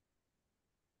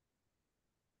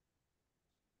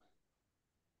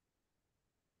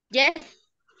 Yes.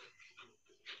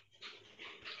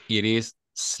 It is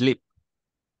sleep.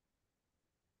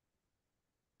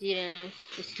 Didn't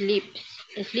sleep.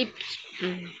 Sleep.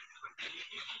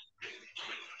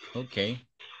 Okay.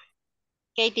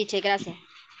 Ok, teacher, gracias.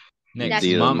 Next,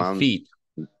 Did mom mom feed.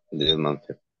 did mom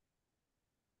feed?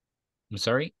 I'm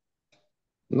sorry.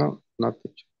 No, not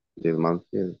teacher. Did mom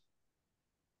feed?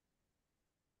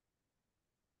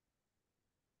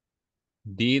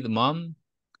 Did mom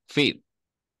feed?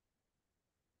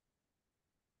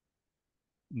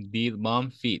 Did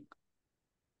mom feed?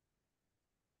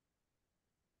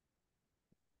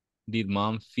 Did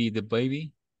mom feed the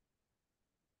baby?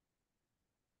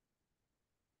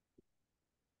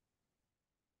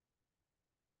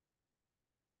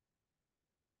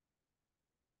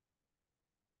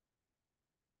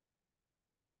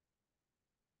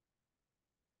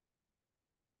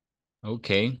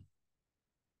 Okay.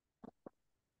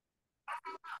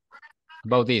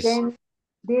 About this. Jane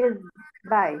did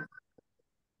buy.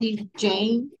 Did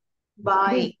Jane Did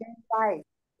buy Jane buy?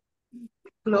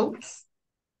 clothes?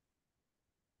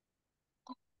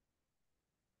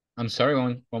 I'm sorry,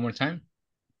 one more time.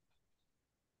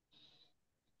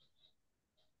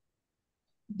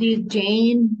 Did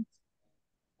Jane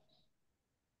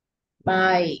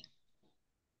buy?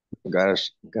 Garage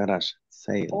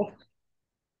sale.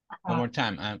 One more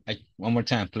time. One more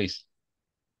time, please.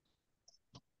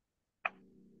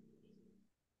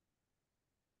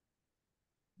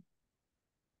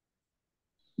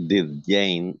 Did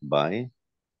Jane buy?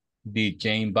 Did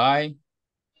Jane buy?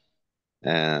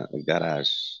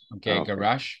 Garage. Okay,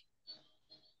 garage.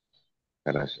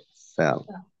 Garage sale.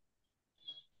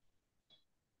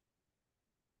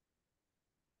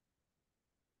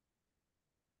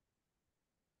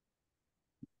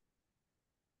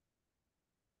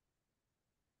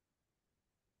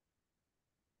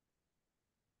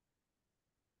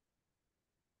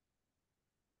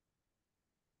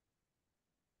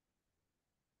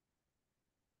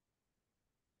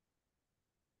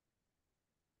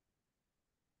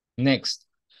 Next.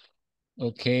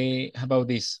 Okay, how about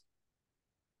this?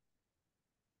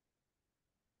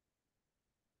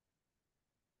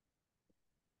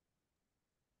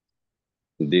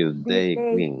 Did they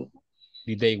win?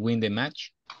 Did they win the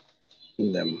match?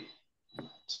 Them.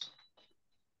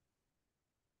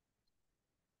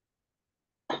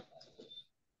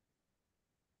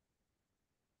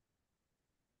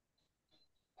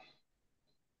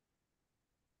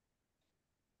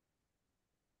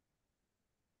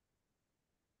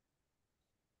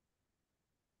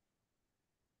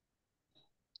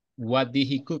 What did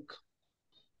he cook?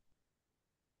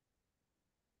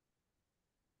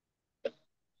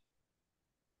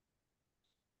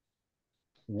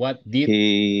 What did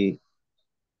he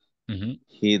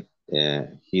did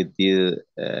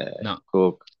no.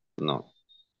 cook? No.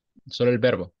 Solo el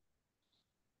verbo.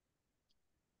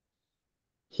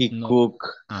 He No. cooked.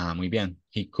 Ah, muy bien.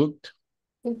 He cooked.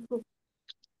 No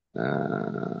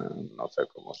sé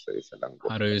cómo se dice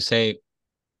How do you say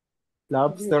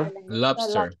Lobster.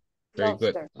 lobster? Very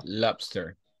good.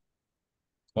 Lobster.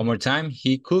 One more time.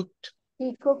 He cooked.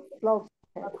 He cooked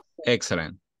lobster.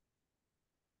 Excellent.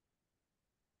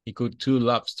 He cooked 2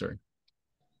 lobster.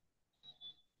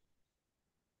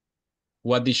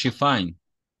 What did she find?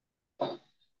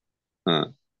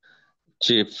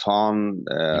 She found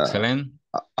Excellent.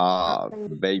 a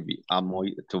baby,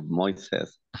 to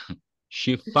Moises.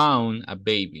 She found a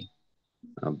baby.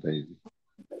 A baby.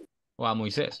 Well,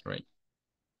 Moises, right?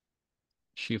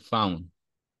 She found.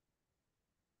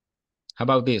 How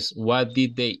about this? What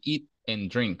did they eat and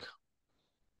drink?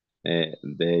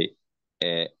 They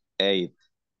ate.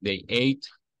 They ate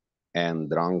and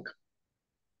drank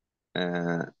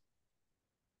many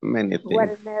things.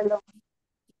 Watermelon.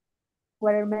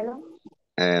 Watermelon.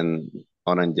 And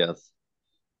oranges.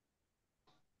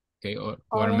 Okay,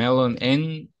 watermelon,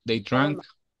 and they drank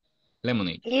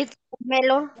lemonade. It's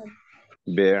melon.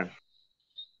 Beer.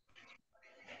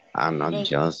 Not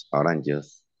just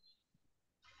oranges.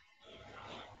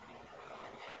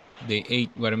 They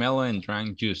ate watermelon and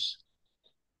drank juice.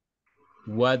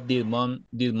 What did mom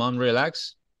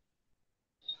relax?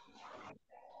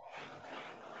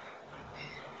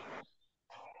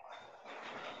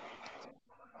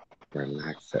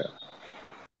 Relaxed.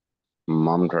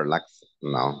 Mom relax.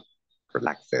 No.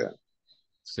 Relaxed.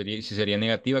 Si sería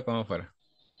negativa, ¿cómo fuera?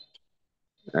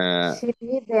 She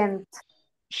didn't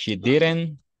She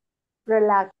didn't.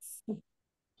 relax.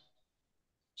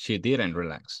 She didn't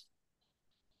relax.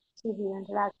 She didn't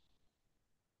relax.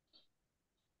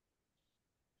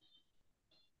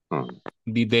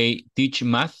 Did they teach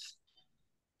math?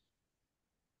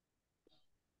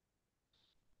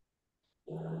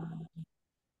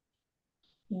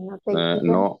 No, they didn't.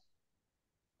 No.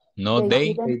 No,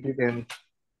 they. They didn't.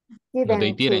 No,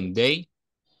 they Didn't didn't. They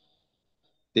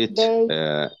Teach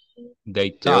they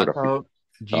taught geography.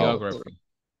 geography.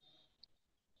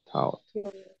 Taught.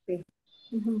 geography.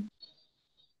 Mhm.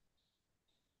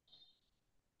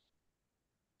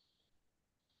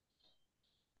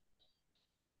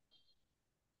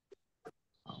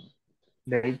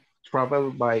 They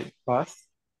travel by bus.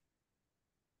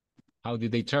 How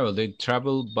did they travel? They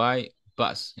traveled by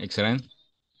bus. Excellent.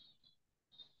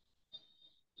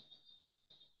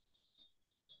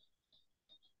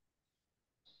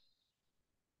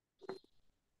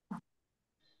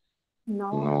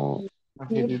 No, No.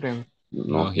 He didn't.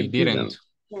 No, he didn't.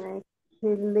 He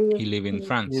lived He lived in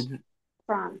France.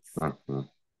 France.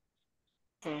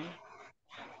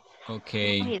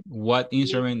 Okay. What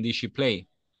instrument did she play?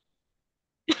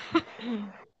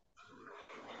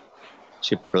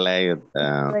 She played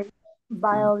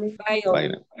Violin.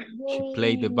 violin. She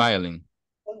played the violin.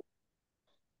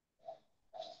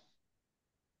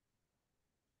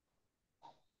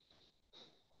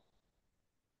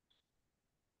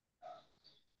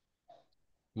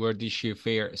 Where did she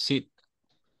sit?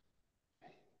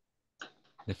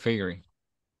 The fairy.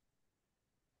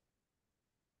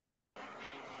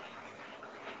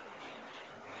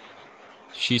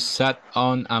 She sat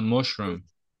on a mushroom.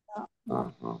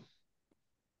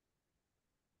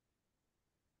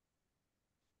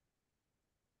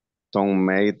 Tom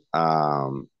made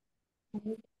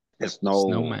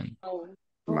Snowman.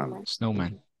 Man.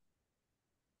 Snowman.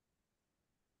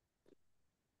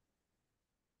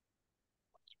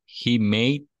 He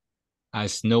made a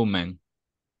snowman.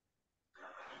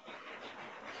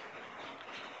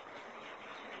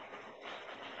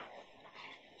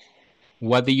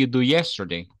 What did you do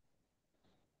yesterday?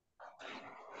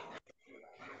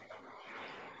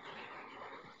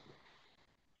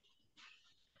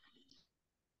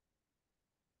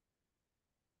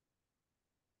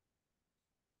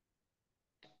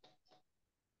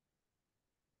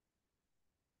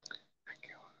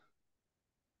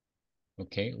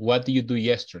 Okay, what did you do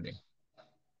yesterday?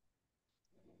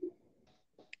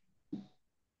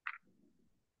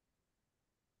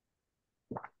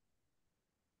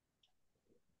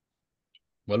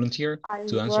 Volunteer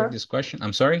to answer this question.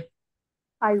 I'm sorry.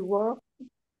 I work.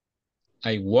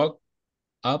 I woke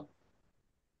up.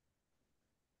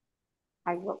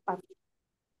 I woke up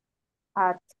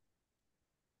at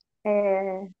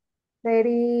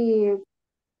 30,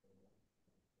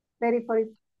 45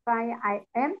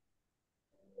 a.m.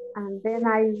 And then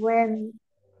I went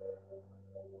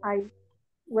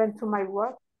to my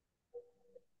work.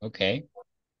 Okay.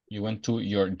 You went to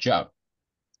your job.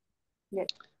 Yes.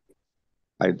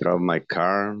 I drove my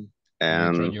car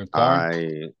and your car.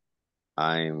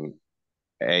 I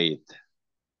ate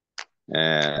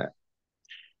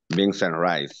beans and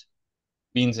rice.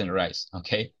 Beans and rice.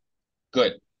 Okay.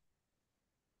 Good.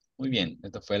 Muy bien.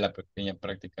 Esta fue la pequeña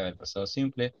práctica del pasado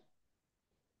simple.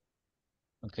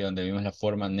 Ok, donde vimos la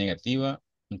forma negativa,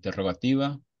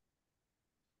 interrogativa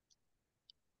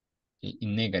y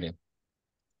negative. El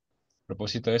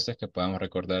propósito de esto es que podamos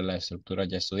recordar la estructura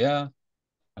ya estudiada.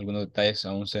 Algunos detalles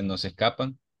aún se nos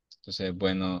escapan. Entonces es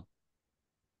bueno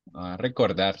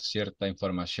recordar cierta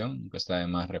información que está de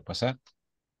más repasar.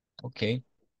 Ok.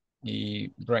 Y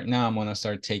right now I'm going to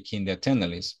start taking the attendance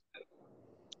list.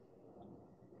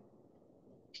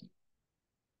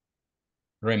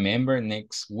 Remember,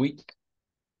 next week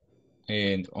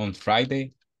and on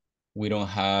Friday, we don't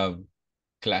have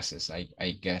classes,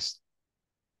 I guess.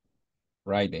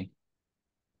 Friday.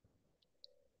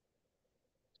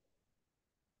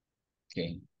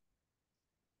 Okay.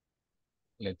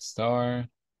 Let's start.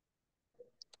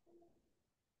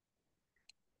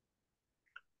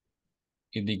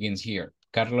 It begins here.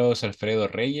 Carlos Alfredo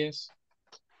Reyes.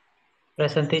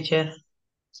 Present, teacher.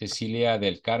 Cecilia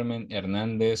del Carmen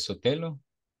Hernández Sotelo.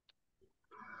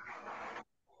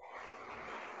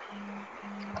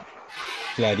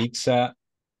 Clarixa.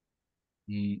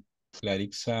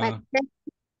 Clarixa.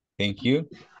 Thank you.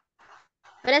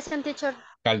 Present, teacher.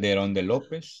 Calderón de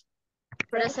López.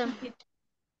 Present.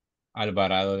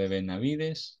 Alvarado de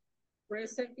Benavides.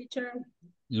 Present, teacher.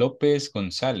 López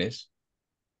González.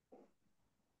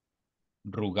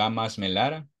 Rugamas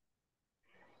Melara.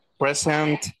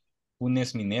 Present.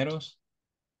 Funes Mineros.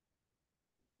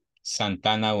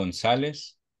 Santana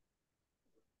González.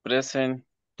 Present.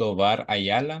 Tobar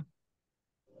Ayala.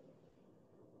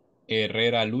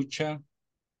 Herrera Lucha.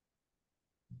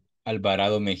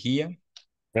 Alvarado Mejía.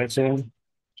 Present.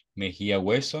 Mejía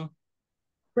Hueso.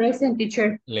 Present,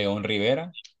 teacher. León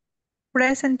Rivera.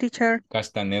 Present, teacher.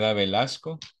 Castaneda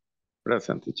Velasco.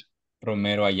 Present, teacher.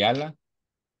 Romero Ayala.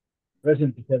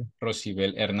 Present, teacher.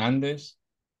 Rosibel Hernández.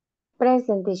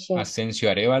 Present, teacher. Asensio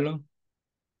Arévalo.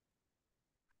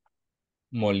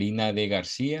 Molina de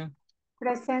García.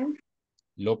 Present.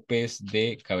 López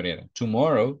de Cabrera.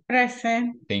 Tomorrow,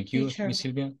 Present, thank you, teacher. Miss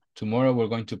Silvia. Tomorrow we're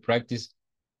going to practice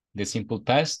the simple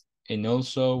past and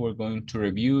also we're going to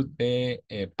review the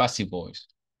passive voice.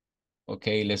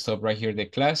 Okay, let's stop right here the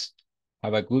class.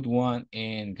 Have a good one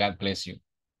and God bless you.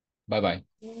 Bye-bye.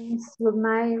 Yes, good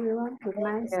night, everyone. Good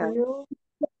night. See you.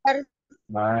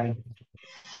 Bye.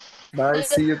 Bye.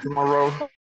 See you tomorrow.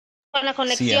 Con la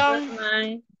See ya. conexión. Good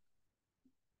night.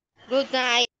 Good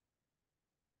night.